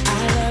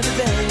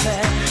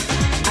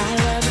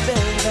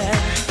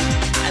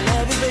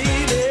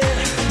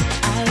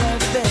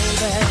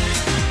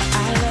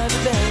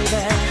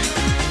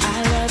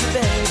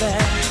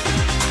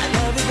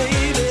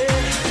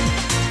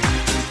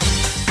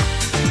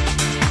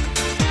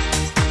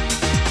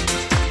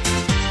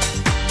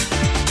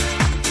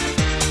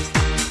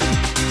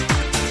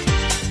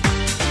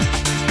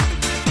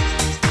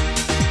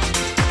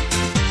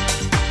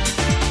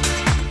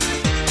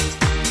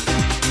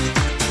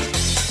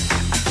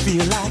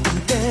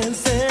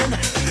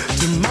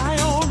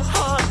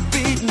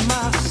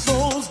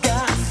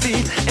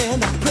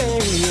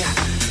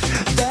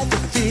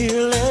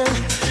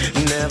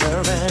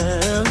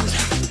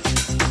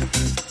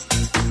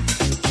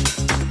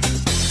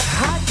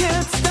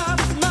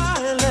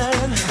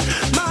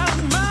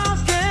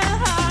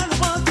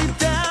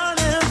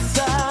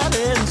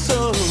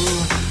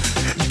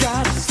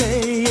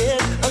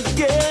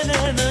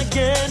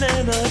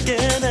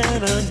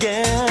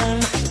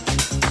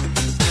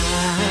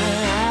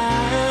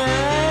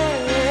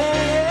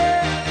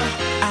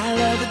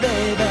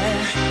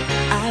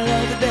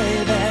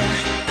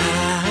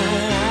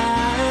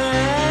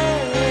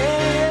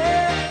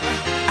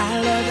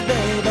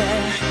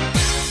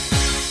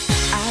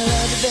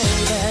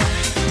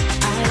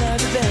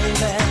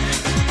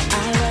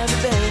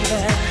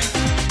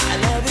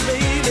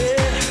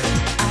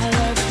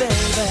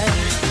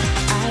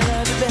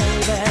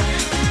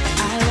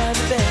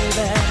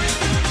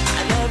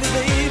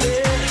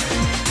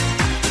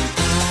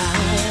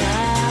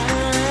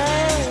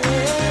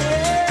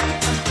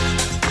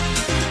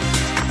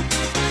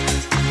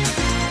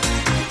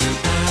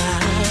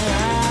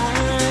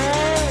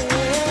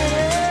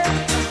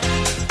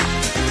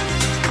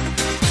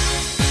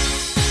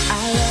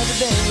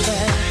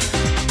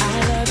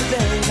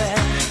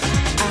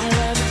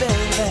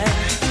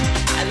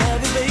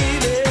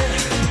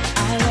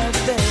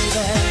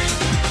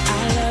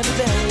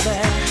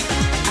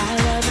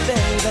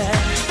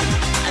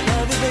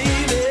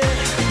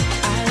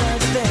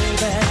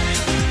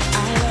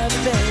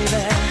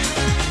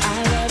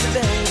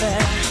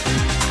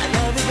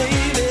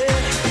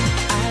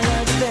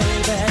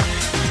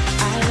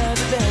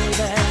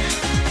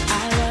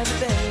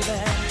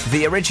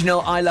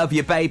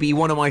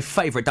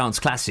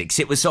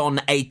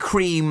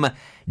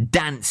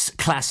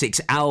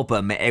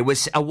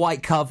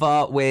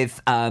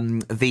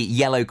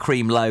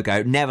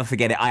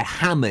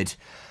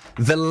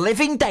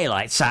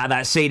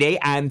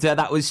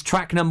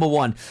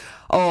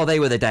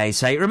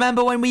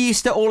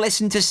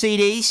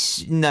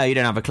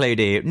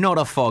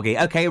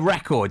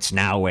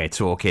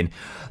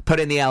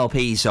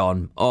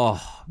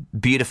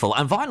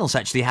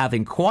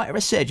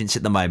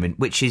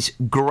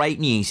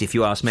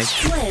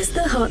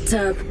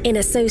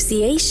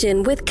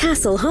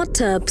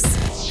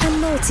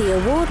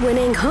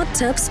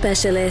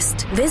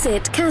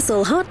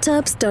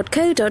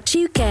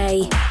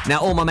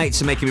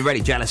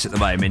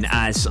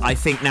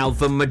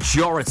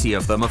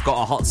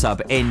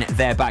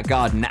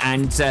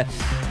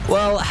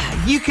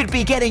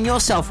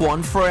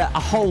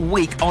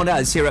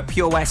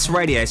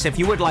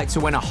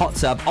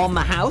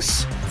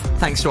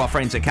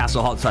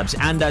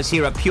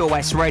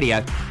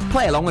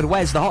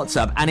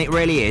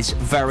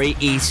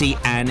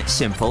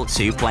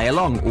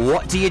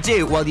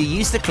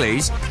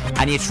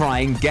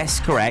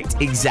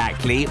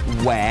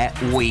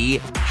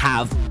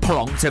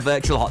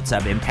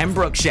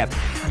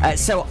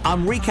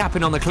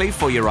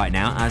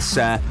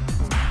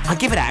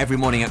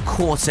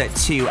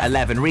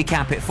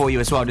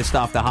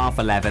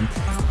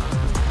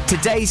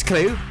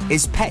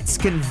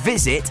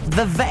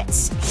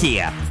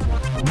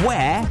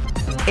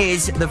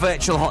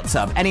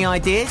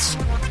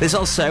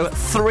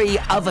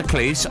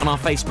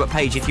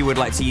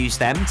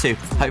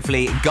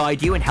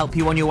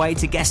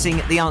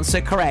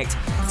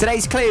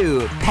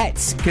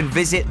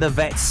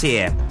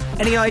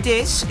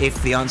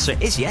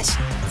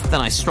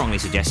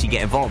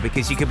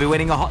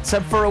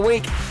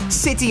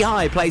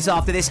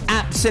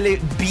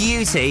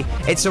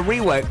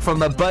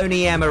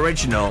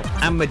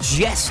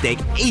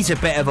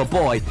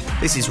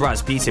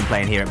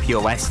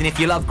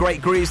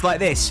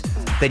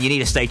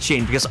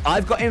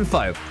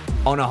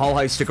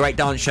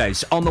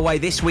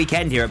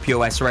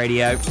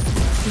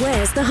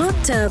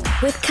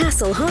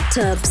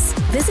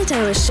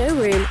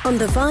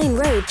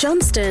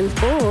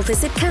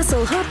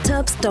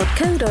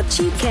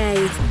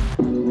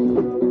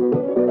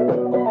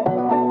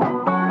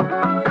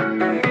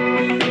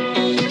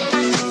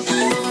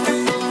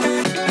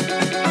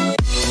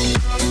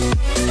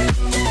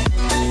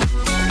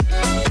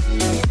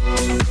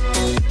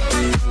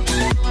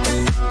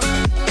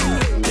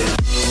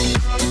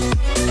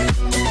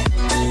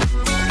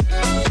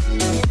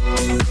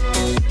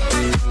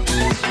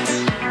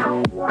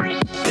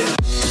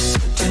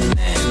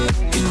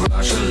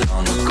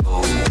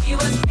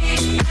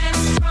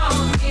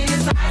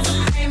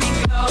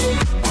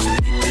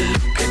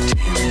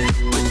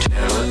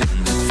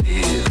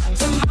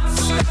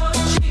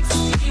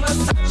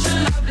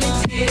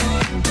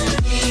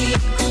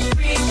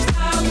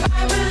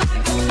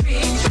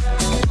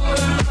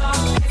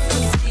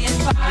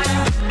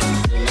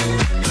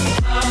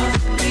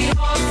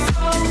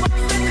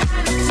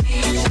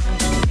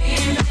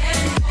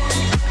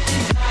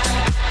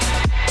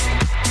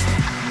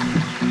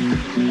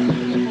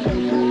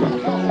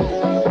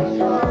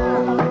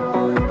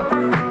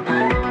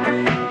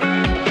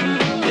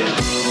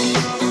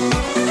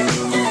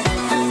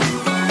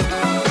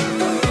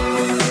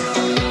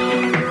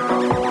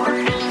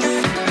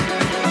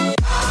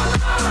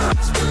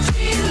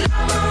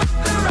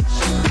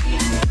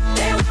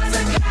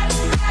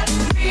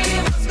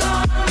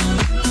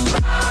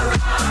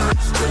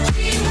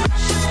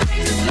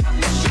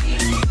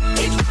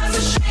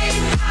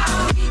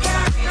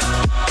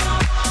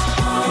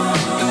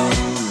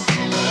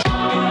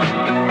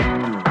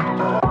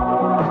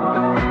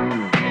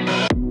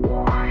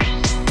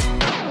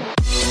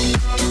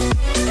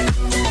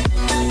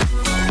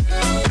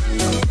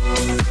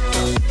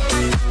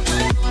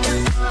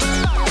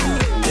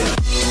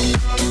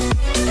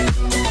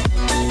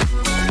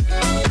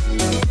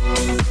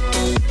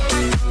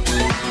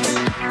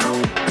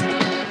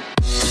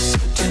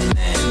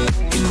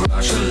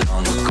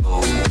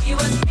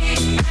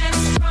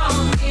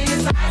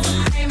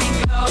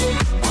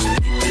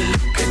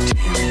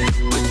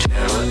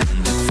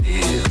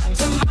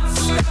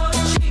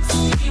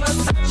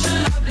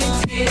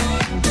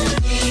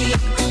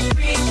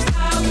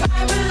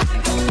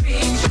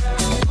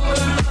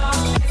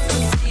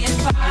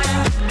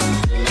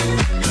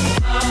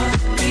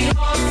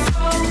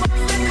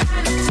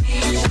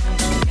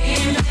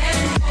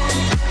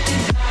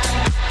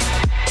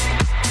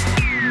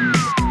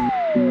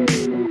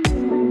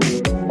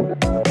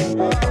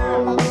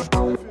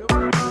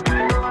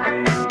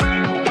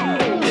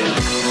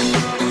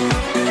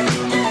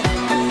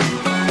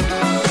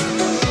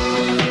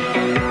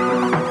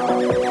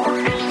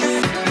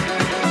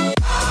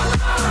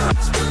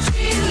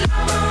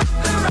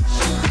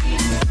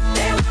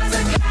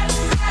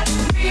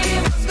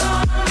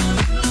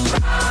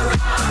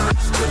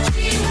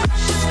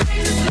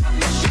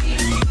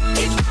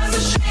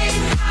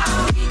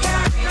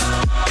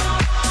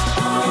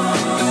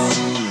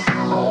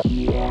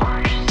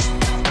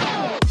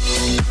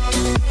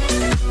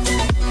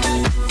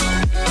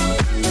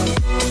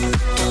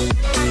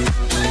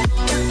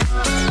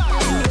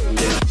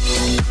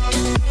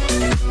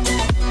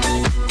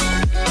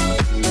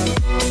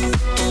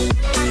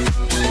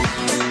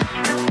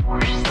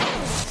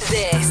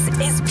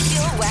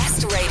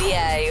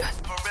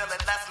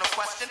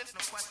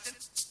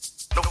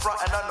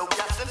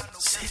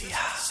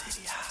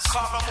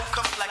 You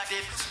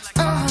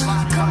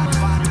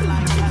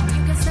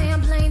can say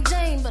I'm plain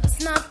Jane, but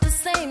it's not the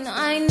same. No,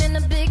 I ain't in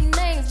the big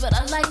names, but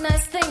I like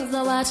nice things.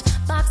 I watch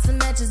boxing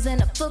matches and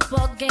the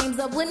football games.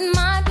 I wouldn't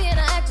mind being an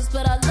actress,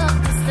 but I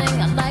love to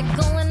sing. I like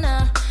going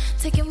out,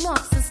 taking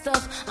walks and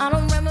stuff. I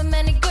don't remember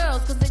many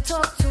girls, cause they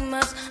talk too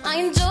much. I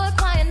enjoy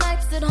quiet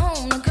nights at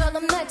home. The girl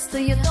I'm next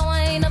to you, though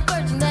I ain't a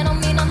virgin, that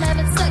don't mean I'm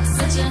having sex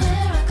with you.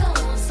 Anywhere I go,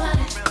 I'm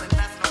spotted.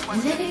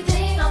 And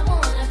anything I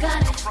want, I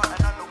got it.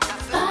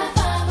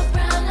 5'5" with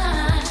brown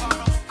eyes,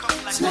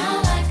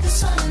 smile like the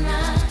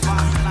sunrise.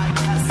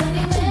 'Cause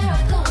anywhere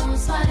I go, I'm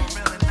spotted.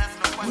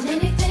 And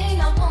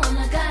anything I want,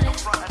 I got it.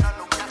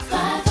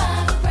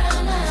 5'5" with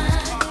brown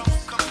eyes,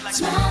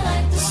 smile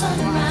like the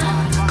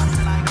sunrise.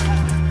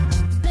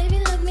 Baby,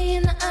 look me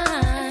in the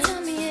eye.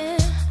 Tell me,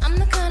 yeah, I'm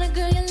the kind of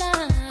girl you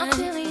like. I'm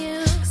feeling you.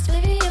 'Cause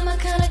baby, you're my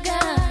kind of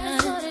guy.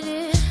 That's what it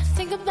is.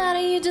 Think about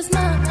it, you just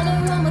might.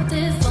 Nothing wrong with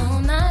this all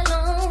night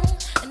long.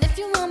 And if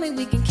you want me,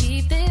 we can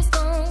keep this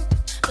going.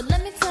 But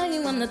let me tell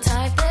you, I'm the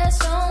type that's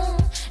strong.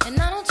 And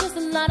I don't trust a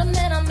lot of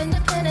men, I'm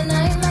independent.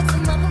 I ain't like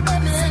some other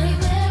women.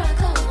 Anywhere I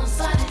go, I'm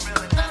spotted.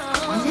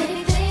 And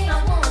anything I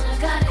want, I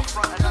got it.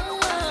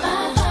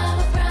 5'5"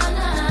 with brown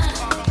eyes,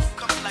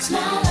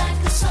 smile like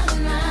the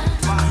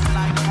sunrise.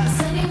 'Cause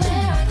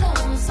anywhere I go,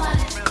 I'm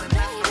spotted.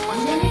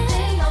 And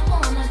anything I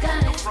want, I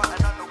got it.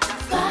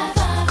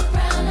 5'5" with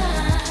brown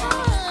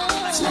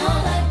eyes,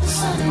 smile like the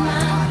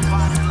sunrise.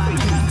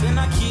 And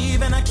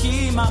I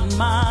keep my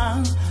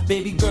mind.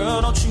 Baby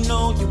girl, don't you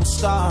know you a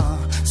star?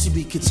 See,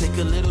 we could take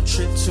a little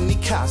trip to mi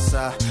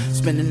casa.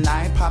 Spend the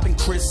night popping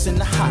Chris in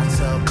the hot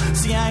tub.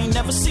 See, I ain't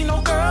never seen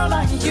no girl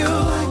like you.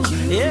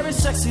 Every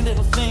sexy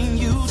little thing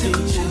you do.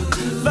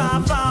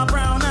 5'5"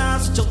 brown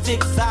eyes with your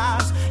thick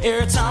thighs.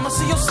 Every time I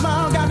see your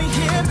smile, got me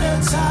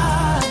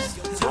hypnotized.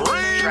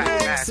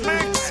 Remix,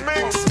 mix,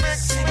 mix,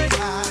 mix, mix.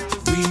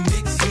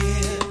 Remix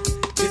here.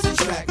 It's a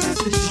track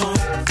that's the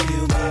joint.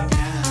 Feel me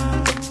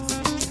now.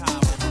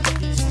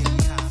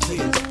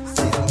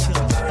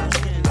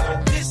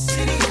 This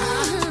city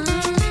high.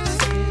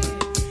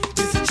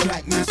 It's a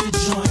track that's the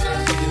joint.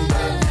 Feel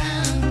me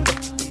now.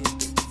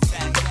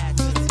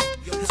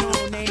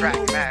 Track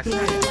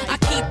master. I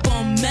keep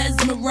on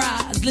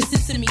mesmerized, listen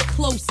to me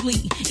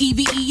closely.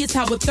 EVE is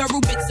how a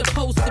thorough bit's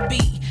supposed to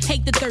be.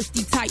 Hate the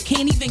thirsty type,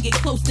 can't even get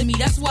close to me.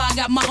 That's why I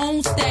got my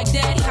own stack,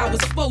 daddy, how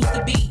it's supposed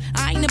to be.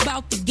 I ain't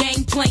about the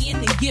game playing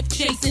and gift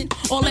chasing.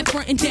 All that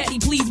front and daddy,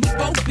 please, we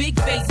both big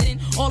facing.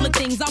 All the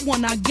things I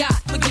want, I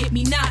got. Forget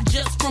me not,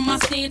 just from my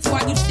stance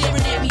while you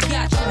staring at me,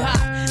 got you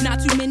hot. Not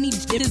too many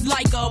is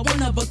like a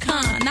one of a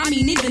kind. I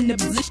mean, even the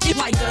shit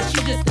like her,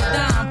 she just a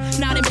dime.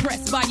 Not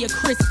impressed by your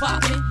crisp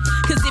popping.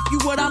 Cause if you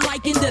what I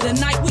like into the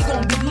night, we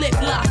gon' be lip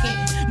locking.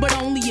 But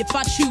only if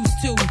I choose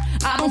to.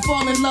 I don't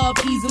fall in love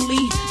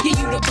easily. Give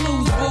you the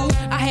blues, boo.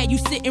 I had you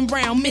sitting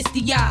round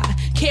misty eyed.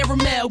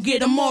 Caramel, get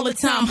them all the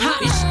time.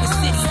 Hot as shit,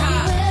 city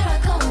high. Anywhere I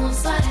go, I'm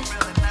spotted.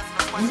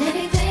 And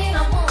anything I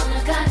want,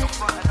 I got it.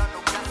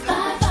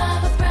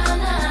 5'5" with brown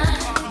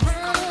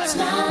eyes,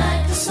 smile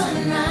like the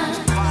sunrise.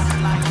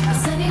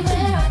 'Cause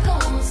anywhere I go,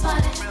 I'm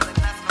spotted.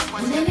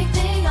 And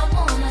anything I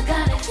want, I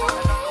got it.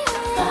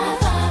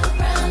 5'5" with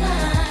brown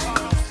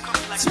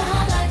eyes,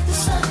 smile like the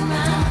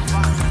sunrise.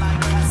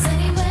 'Cause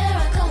anywhere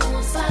I go,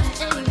 I'm spotted.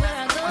 Anywhere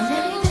I go, and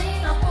anything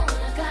I want, I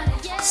got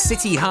it.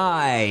 City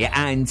High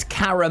and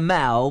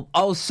Caramel,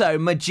 also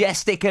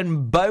Majestic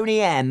and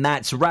Boney M.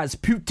 That's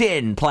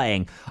Rasputin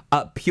playing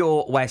at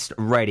Pure West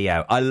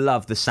Radio. I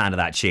love the sound of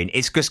that tune.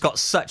 It's just got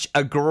such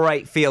a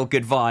great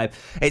feel-good vibe.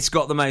 It's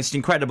got the most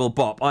incredible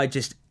bop. I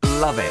just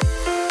love it.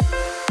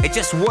 It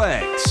just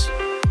works.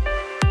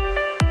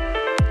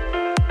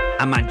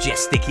 And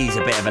Majestic, he's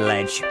a bit of a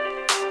ledge.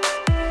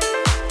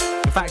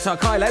 In fact, our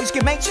Kylo's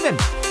good mates with him.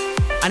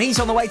 And he's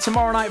on the way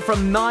tomorrow night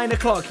from 9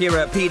 o'clock here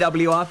at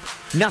PWR.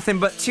 Nothing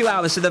but 2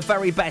 hours of the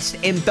very best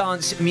in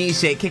dance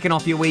music kicking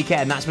off your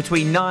weekend. That's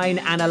between 9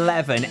 and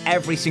 11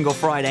 every single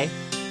Friday.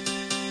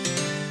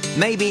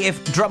 Maybe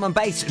if drum and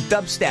bass,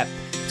 dubstep,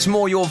 it's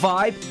more your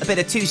vibe, a bit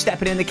of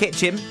two-stepping in the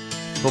kitchen.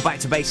 Well, Back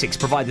to Basics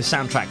provide the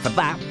soundtrack for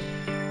that.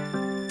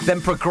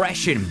 Then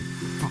progression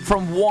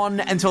from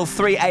 1 until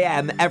 3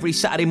 a.m. every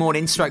Saturday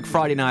morning, stroke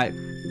Friday night.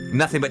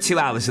 Nothing but 2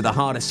 hours of the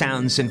harder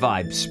sounds and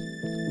vibes.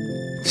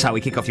 That's how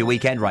we kick off your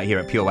weekend right here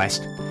at Pure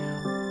West.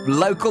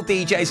 Local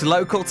DJs,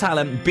 local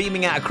talent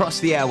beaming out across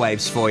the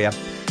airwaves for you.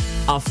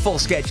 Our full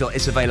schedule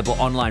is available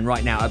online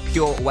right now at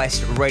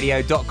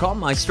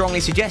purewestradio.com. I strongly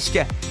suggest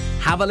you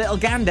have a little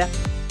gander.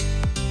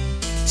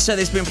 So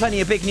there's been plenty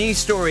of big news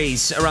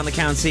stories around the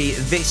county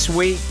this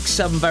week,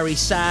 some very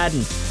sad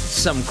and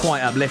some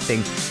quite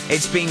uplifting.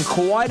 It's been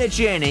quite a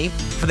journey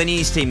for the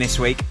news team this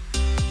week.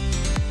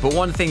 But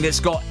one thing that's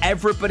got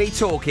everybody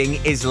talking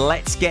is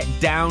let's get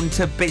down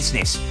to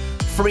business.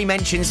 3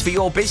 mentions for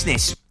your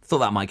business. Thought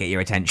that might get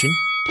your attention.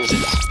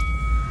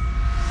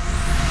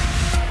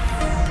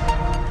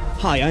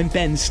 Hi, I'm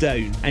Ben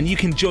Stone, and you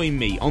can join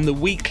me on the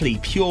weekly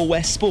Pure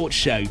West Sports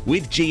Show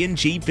with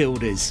G&G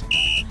Builders.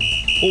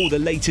 All the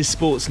latest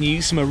sports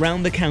news from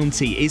around the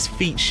county is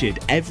featured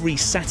every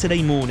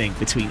Saturday morning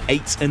between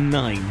 8 and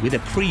 9 with a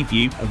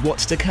preview of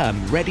what's to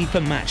come ready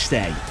for match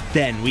day.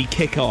 Then we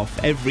kick off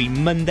every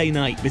Monday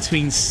night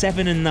between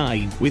 7 and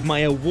 9 with my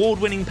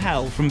award-winning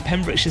pal from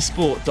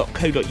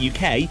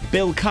PembrokeshireSport.co.uk,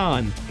 Bill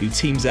Kahn, who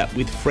teams up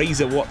with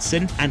Fraser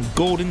Watson and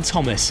Gordon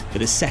Thomas for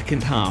the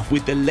second half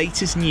with the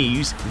latest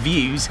news,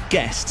 views,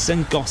 guests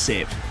and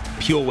gossip.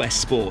 Pure West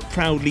Sport,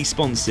 proudly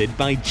sponsored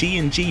by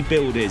G&G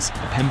Builders,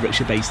 a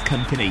Pembrokeshire-based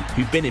company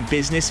who've been in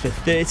business for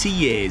 30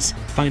 years.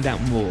 Find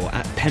out more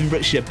at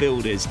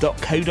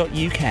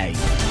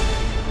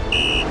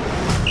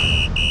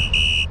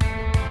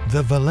pembrokeshirebuilders.co.uk.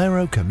 The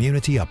Valero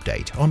Community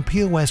Update on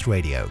Pure West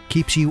Radio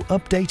keeps you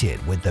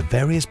updated with the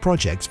various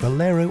projects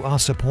Valero are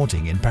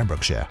supporting in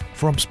Pembrokeshire,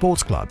 from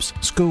sports clubs,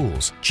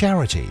 schools,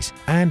 charities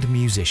and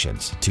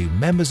musicians to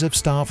members of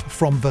staff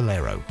from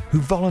Valero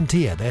who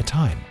volunteer their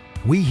time.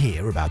 We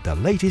hear about the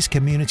latest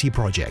community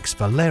projects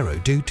Valero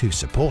do to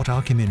support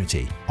our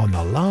community on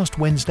the last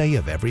Wednesday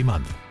of every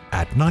month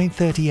at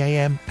 9:30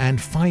 a.m. and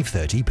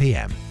 5:30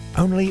 p.m.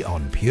 only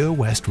on Pure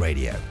West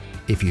Radio.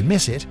 If you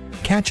miss it,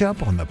 catch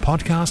up on the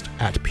podcast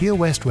at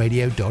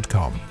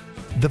purewestradio.com.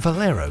 The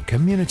Valero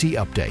Community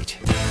Update.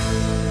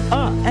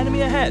 Ah,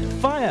 enemy ahead.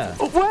 Fire.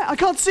 Oh, where? I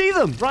can't see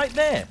them. Right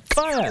there.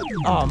 Fire.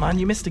 Oh, man,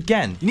 you missed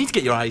again. You need to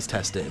get your eyes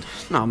tested.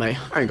 Nah, mate,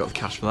 I ain't got the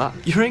cash for that.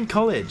 You're in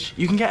college.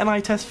 You can get an eye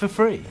test for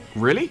free.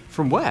 Really?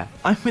 From where?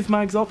 I'm with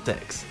Mags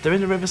Optics. They're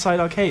in the Riverside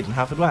Arcade in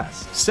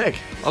Haverfordwest. Sick.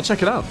 I'll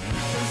check it out.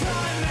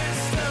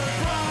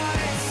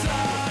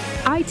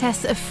 Eye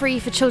tests are free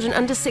for children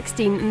under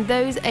 16 and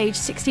those aged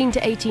 16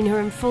 to 18 who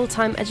are in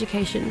full-time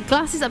education.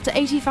 Glasses up to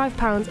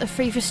 £85 are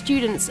free for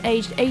students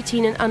aged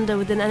 18 and under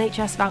with an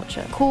NHS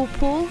voucher. Call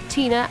Paul,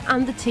 Tina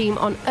and the team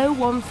on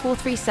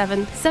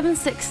 01437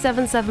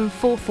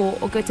 767744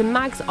 or go to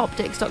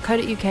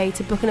magsoptics.co.uk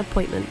to book an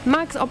appointment.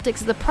 Mags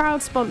Optics are the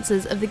proud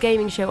sponsors of the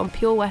gaming show on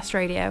Pure West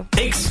Radio.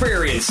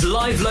 Experience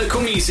live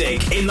local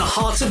music in the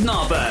heart of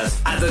Narberth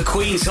at the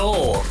Queen's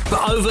Hall. For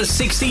over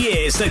 60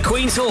 years, the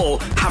Queen's Hall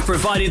have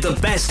provided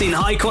the best in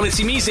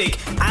high-quality music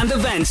and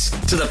events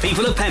to the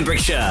people of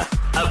Pembrokeshire.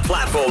 A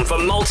platform for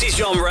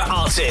multi-genre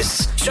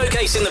artists,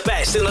 showcasing the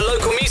best in the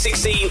local music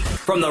scene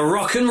from the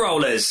rock and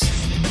rollers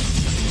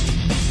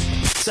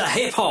to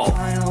hip-hop,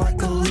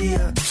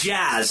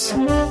 jazz,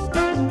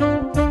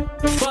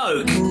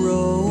 folk,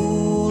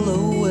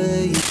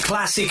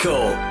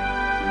 classical,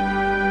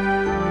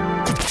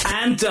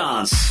 and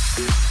dance.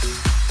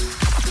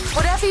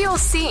 Whatever your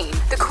scene,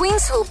 the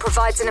Queen's Hall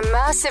provides an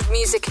immersive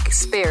music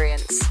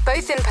experience,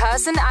 both in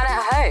person and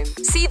at home.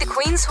 See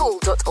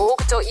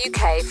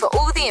thequeenshall.org.uk for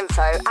all the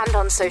info and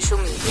on social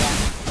media.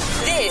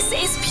 This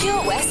is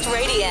Pure West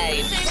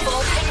Radio.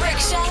 For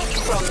Pembrokeshire,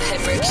 from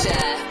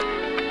Pembrokeshire.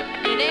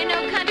 It ain't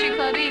no country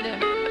club either.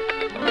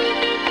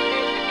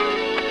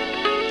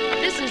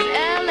 This is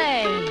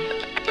LA.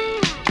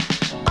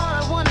 All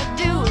I wanna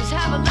do is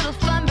have a little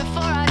fun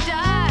before I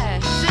die.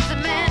 Sits a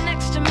man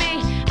next to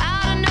me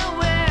out of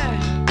nowhere.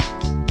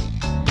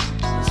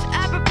 It's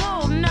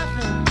apropos of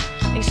nothing.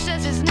 He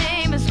says his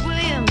name is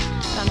William.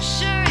 I'm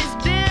sure he's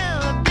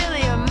Bill or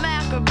Billy or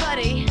Mac or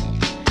Buddy.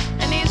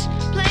 And he's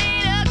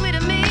playing ugly to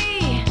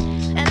me.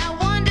 And I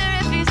wonder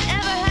if he's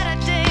ever had a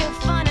day of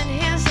fun in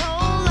his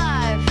whole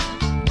life.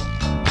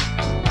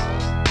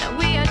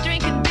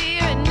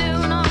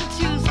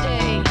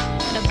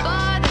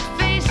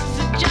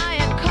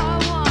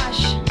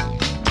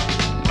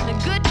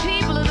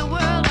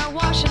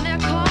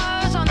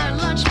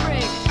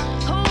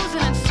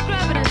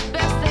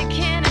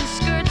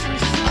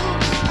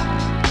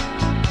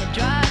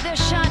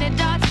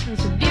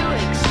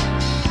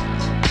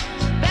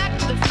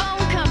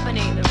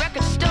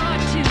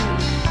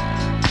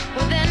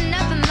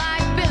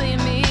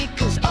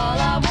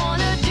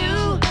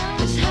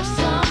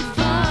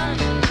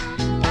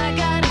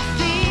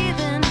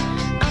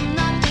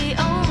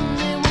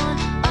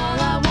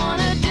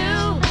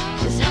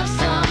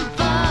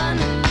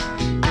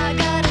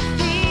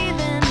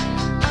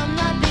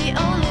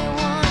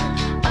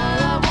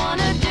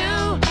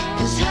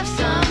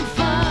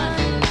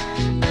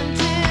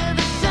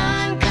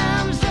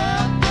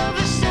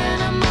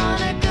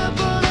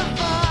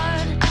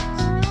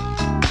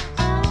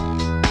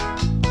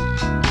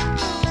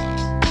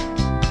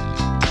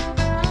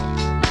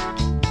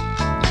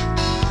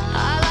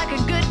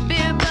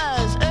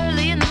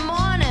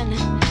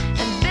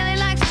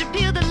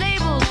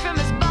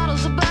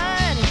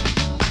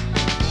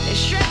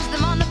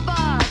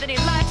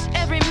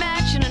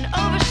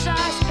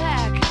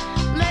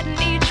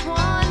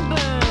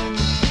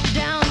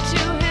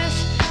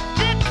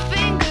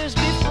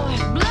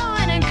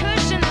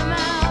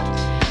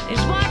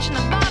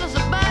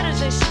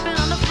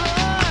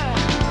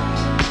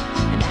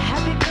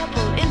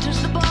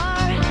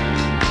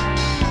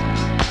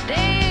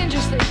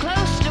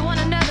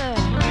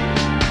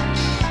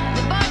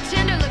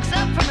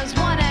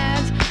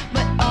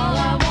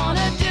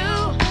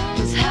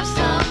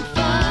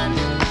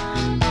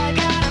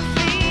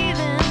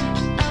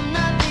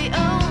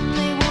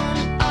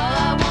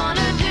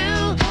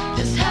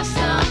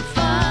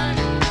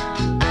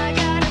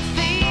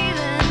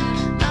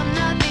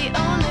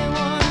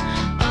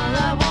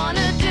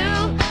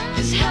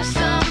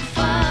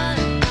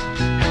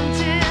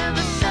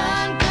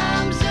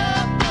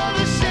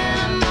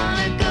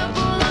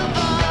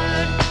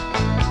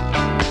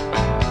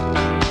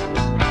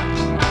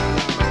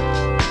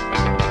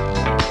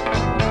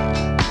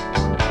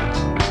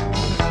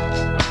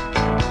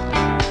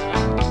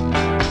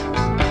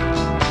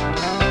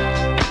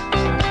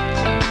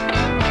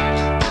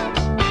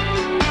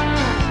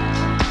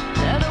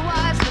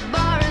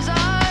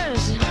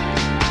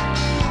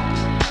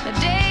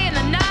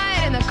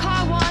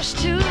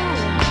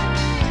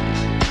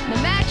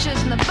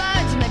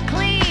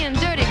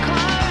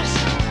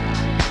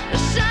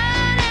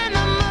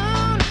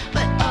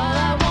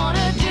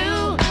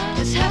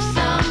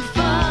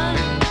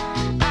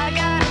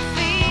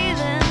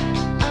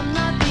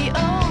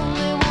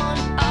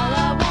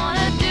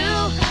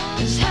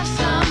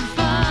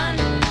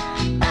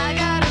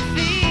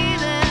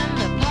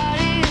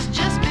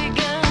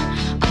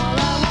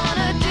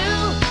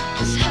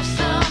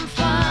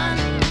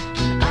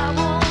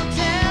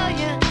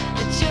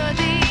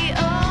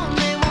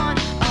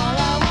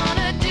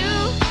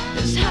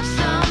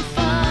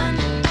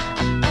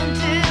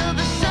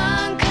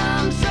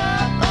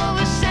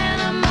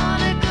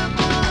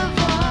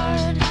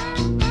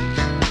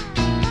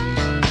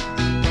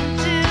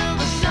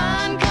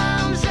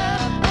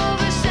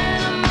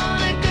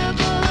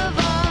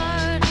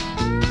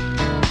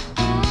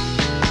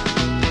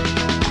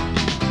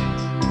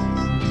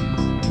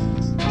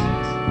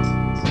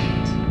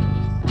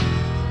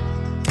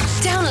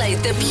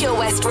 Download the Pure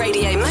West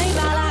Radio mobile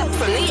app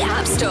from the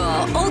App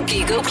Store or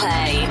Google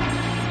Play.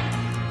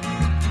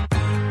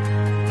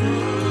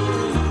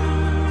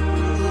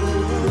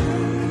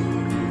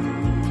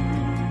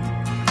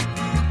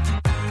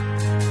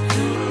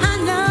 I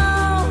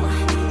know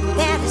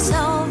that it's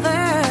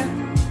over,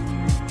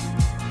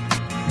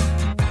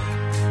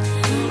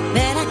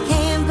 but I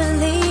can't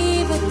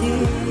believe with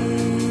you.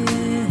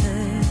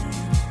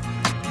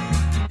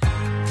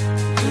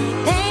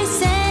 They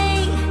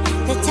say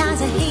that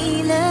time's a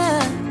healer,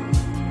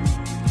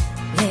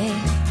 yeah,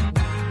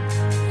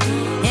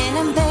 and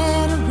I'm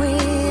better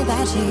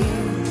without you.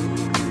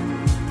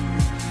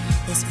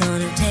 It's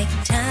gonna take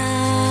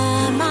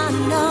time, I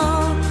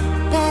know,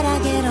 but I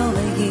get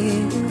over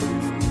you.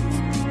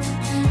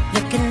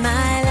 Look at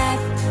my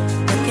life,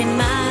 look at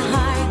my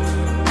heart.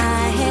 I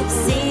have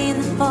seen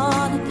them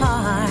fall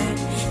apart.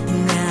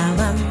 Now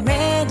I'm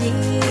ready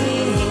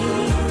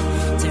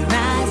to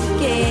rise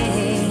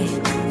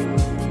again.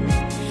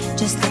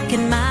 Just look at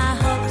my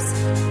hopes,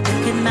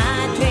 look at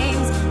my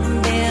dreams. I'm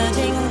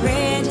building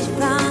bridges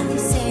from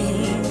these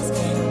things.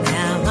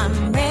 Now I'm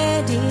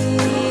ready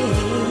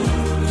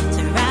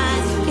to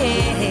rise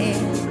again.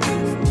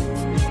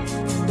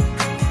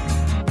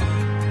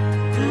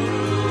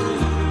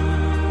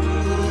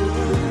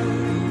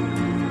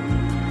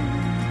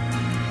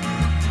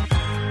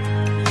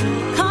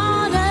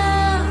 Caught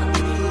up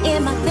in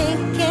my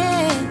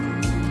thinking,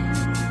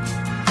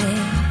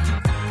 yeah,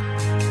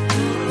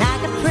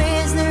 like a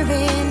prisoner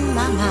in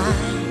my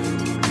mind.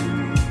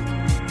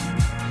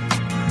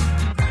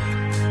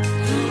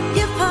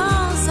 You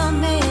pose so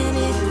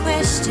many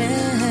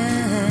questions,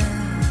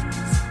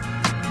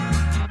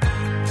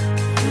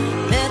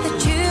 but the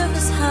truth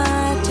is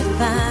hard to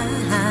find.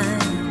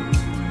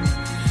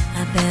 I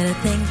better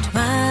think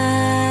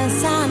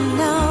twice, I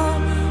know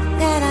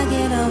that I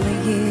get over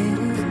you.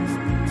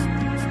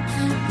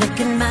 Look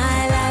at my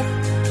life,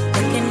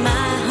 look at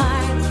my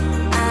heart.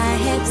 I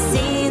have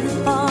seen them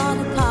fall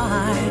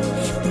apart.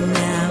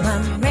 Now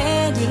I'm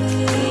ready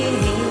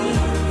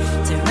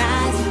to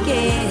rise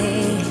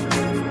again.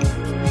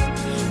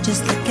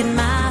 Just look at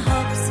my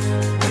hopes,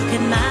 look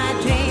at my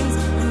dreams.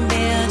 I'm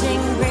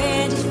building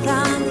bridges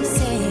from these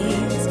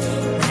things.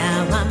 Now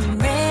I'm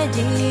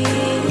ready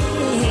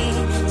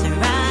to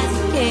rise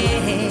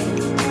again.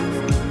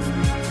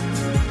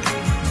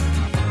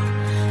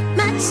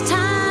 Much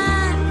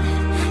time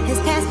has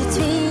passed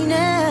between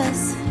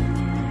us.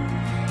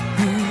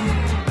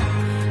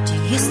 Do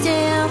you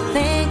still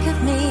think of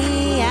me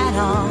at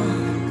all?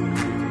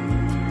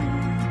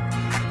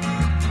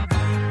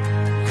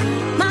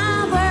 My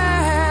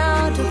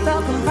world of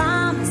broken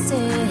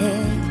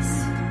promises.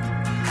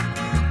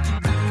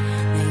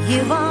 Now you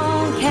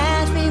won't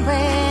catch me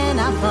when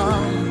I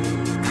fall.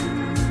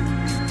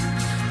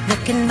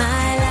 Look at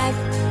my life,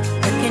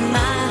 look at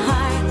my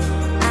heart.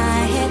 I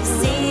have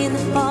seen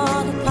them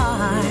fall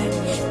apart,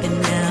 but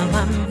now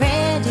I'm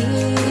ready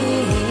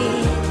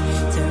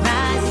to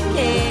rise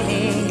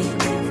again.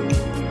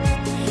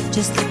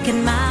 Just look at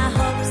my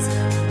hopes,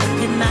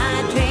 look at my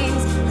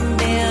dreams. I'm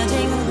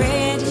building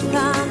bridges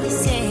from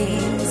these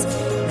things.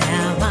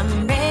 Now I'm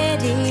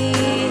ready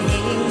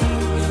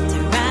to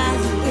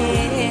rise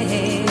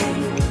again.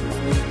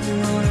 I'm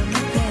gonna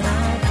make it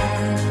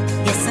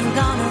alright. Yes, I'm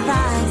gonna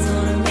rise,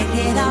 gonna make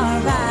it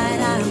alright.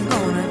 I'm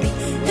gonna be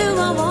who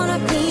I wanna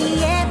be,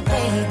 yeah,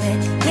 baby.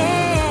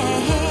 Yeah,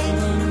 yeah,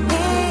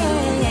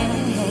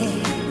 yeah.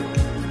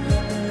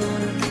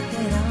 Gonna make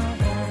it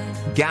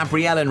alright.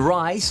 Gabrielle and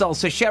Rice,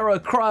 also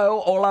Sheryl Crow,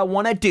 All I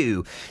Wanna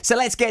Do. So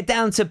let's get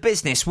down to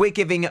business. We're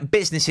giving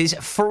businesses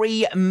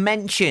free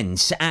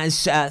mentions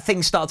as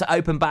things start to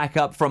open back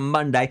up from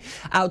Monday.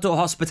 Outdoor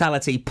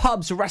hospitality,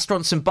 pubs,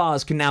 restaurants and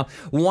bars can now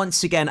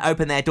once again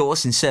open their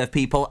doors and serve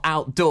people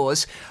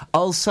outdoors.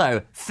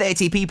 Also,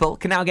 30 people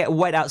can now get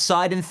wet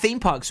outside, and theme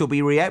parks will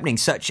be reopening,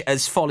 such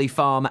as Folly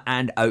Farm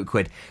and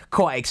Oakwood.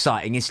 Quite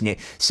exciting, isn't it?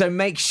 So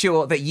make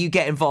sure that you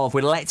get involved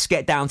with Let's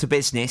Get Down to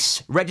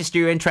Business. Register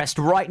your interest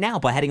right now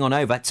by heading on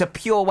over to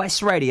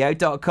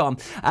purewestradio.com.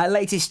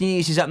 Latest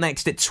news is up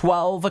next at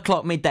 12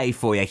 o'clock midday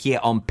for you here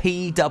on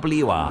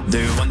PWR.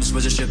 There once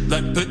was a ship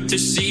that put to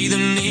sea. The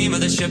name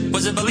of the ship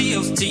was a Billy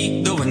of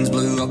Tea. The winds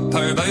blew up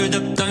her bow,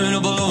 up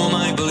down below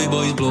my bully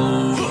boys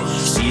blow.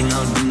 She had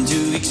not been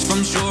 2 weeks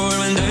from shore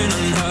when down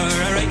on her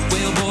a right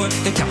whale bore.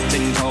 The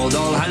captain called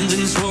all hands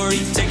and swore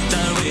he'd take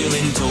that whale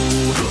in tow.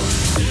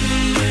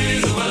 Soon may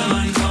the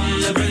wellerman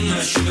come to bring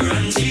us sugar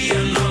and tea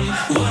and rum.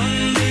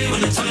 One day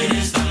when the time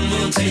is done,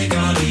 we'll take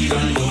our leave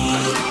and go.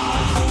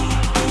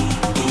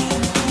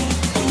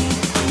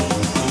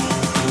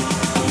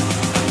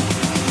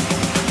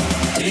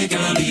 Take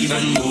our leave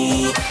and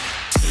go.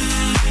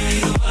 Soon may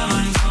the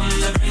wellerman come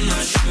to bring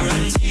us sugar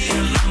and tea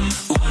and rum.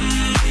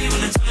 One day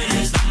when the time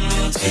is done,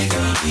 we'll take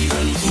our leave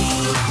and go.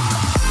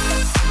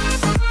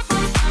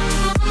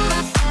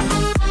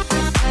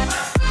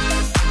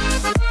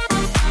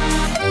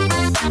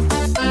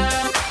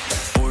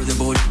 Or the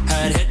boat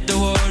had hit the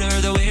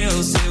water, the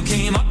whale sail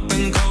came up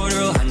and caught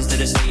her. Hands to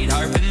the side,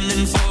 harping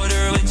and fought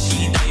her when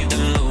she dived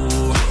down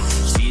low.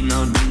 She'd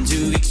not been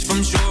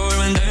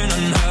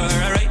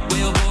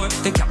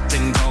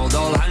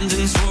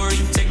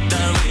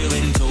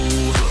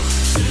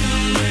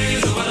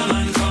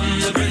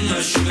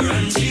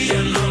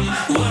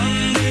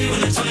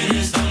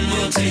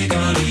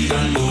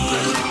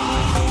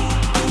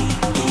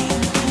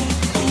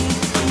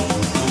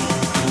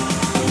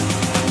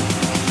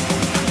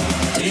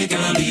Take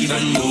a leave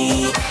and go.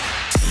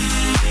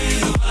 Someday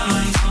the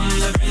woman comes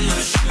to bring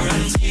us sugar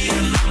and tea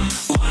and rum.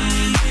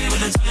 One day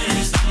when the time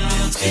is done,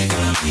 we'll take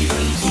a leave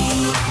and go.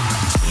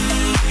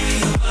 Someday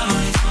the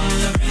woman comes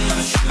to bring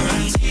us sugar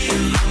and tea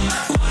and rum.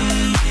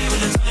 One day when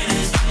the time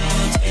is done,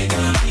 we'll take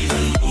a leave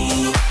and go.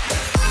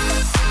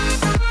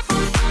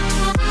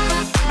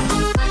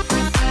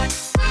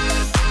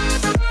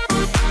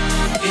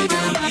 Take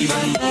a leave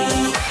and go.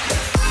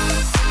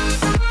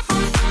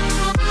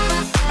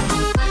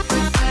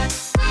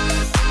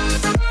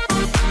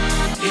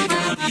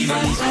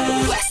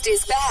 West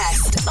is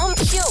best on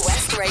Pure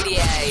West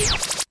Radio.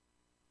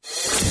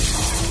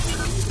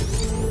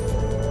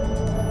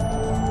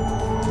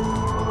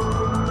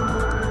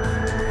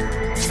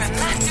 From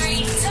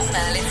Matthew to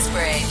Merlin's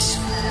Bridge.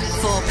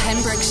 For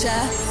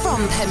Pembrokeshire,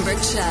 from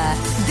Pembrokeshire,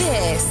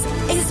 this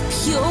is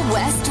Pure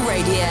West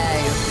Radio.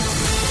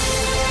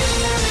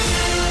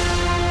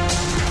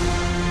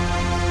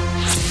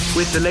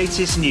 With the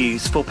latest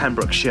news for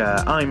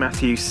Pembrokeshire, I'm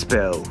Matthew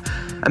Spill.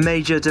 A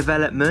major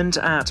development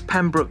at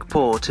Pembroke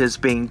Port has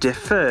been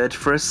deferred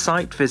for a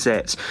site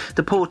visit.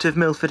 The Port of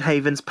Milford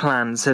Haven's plans have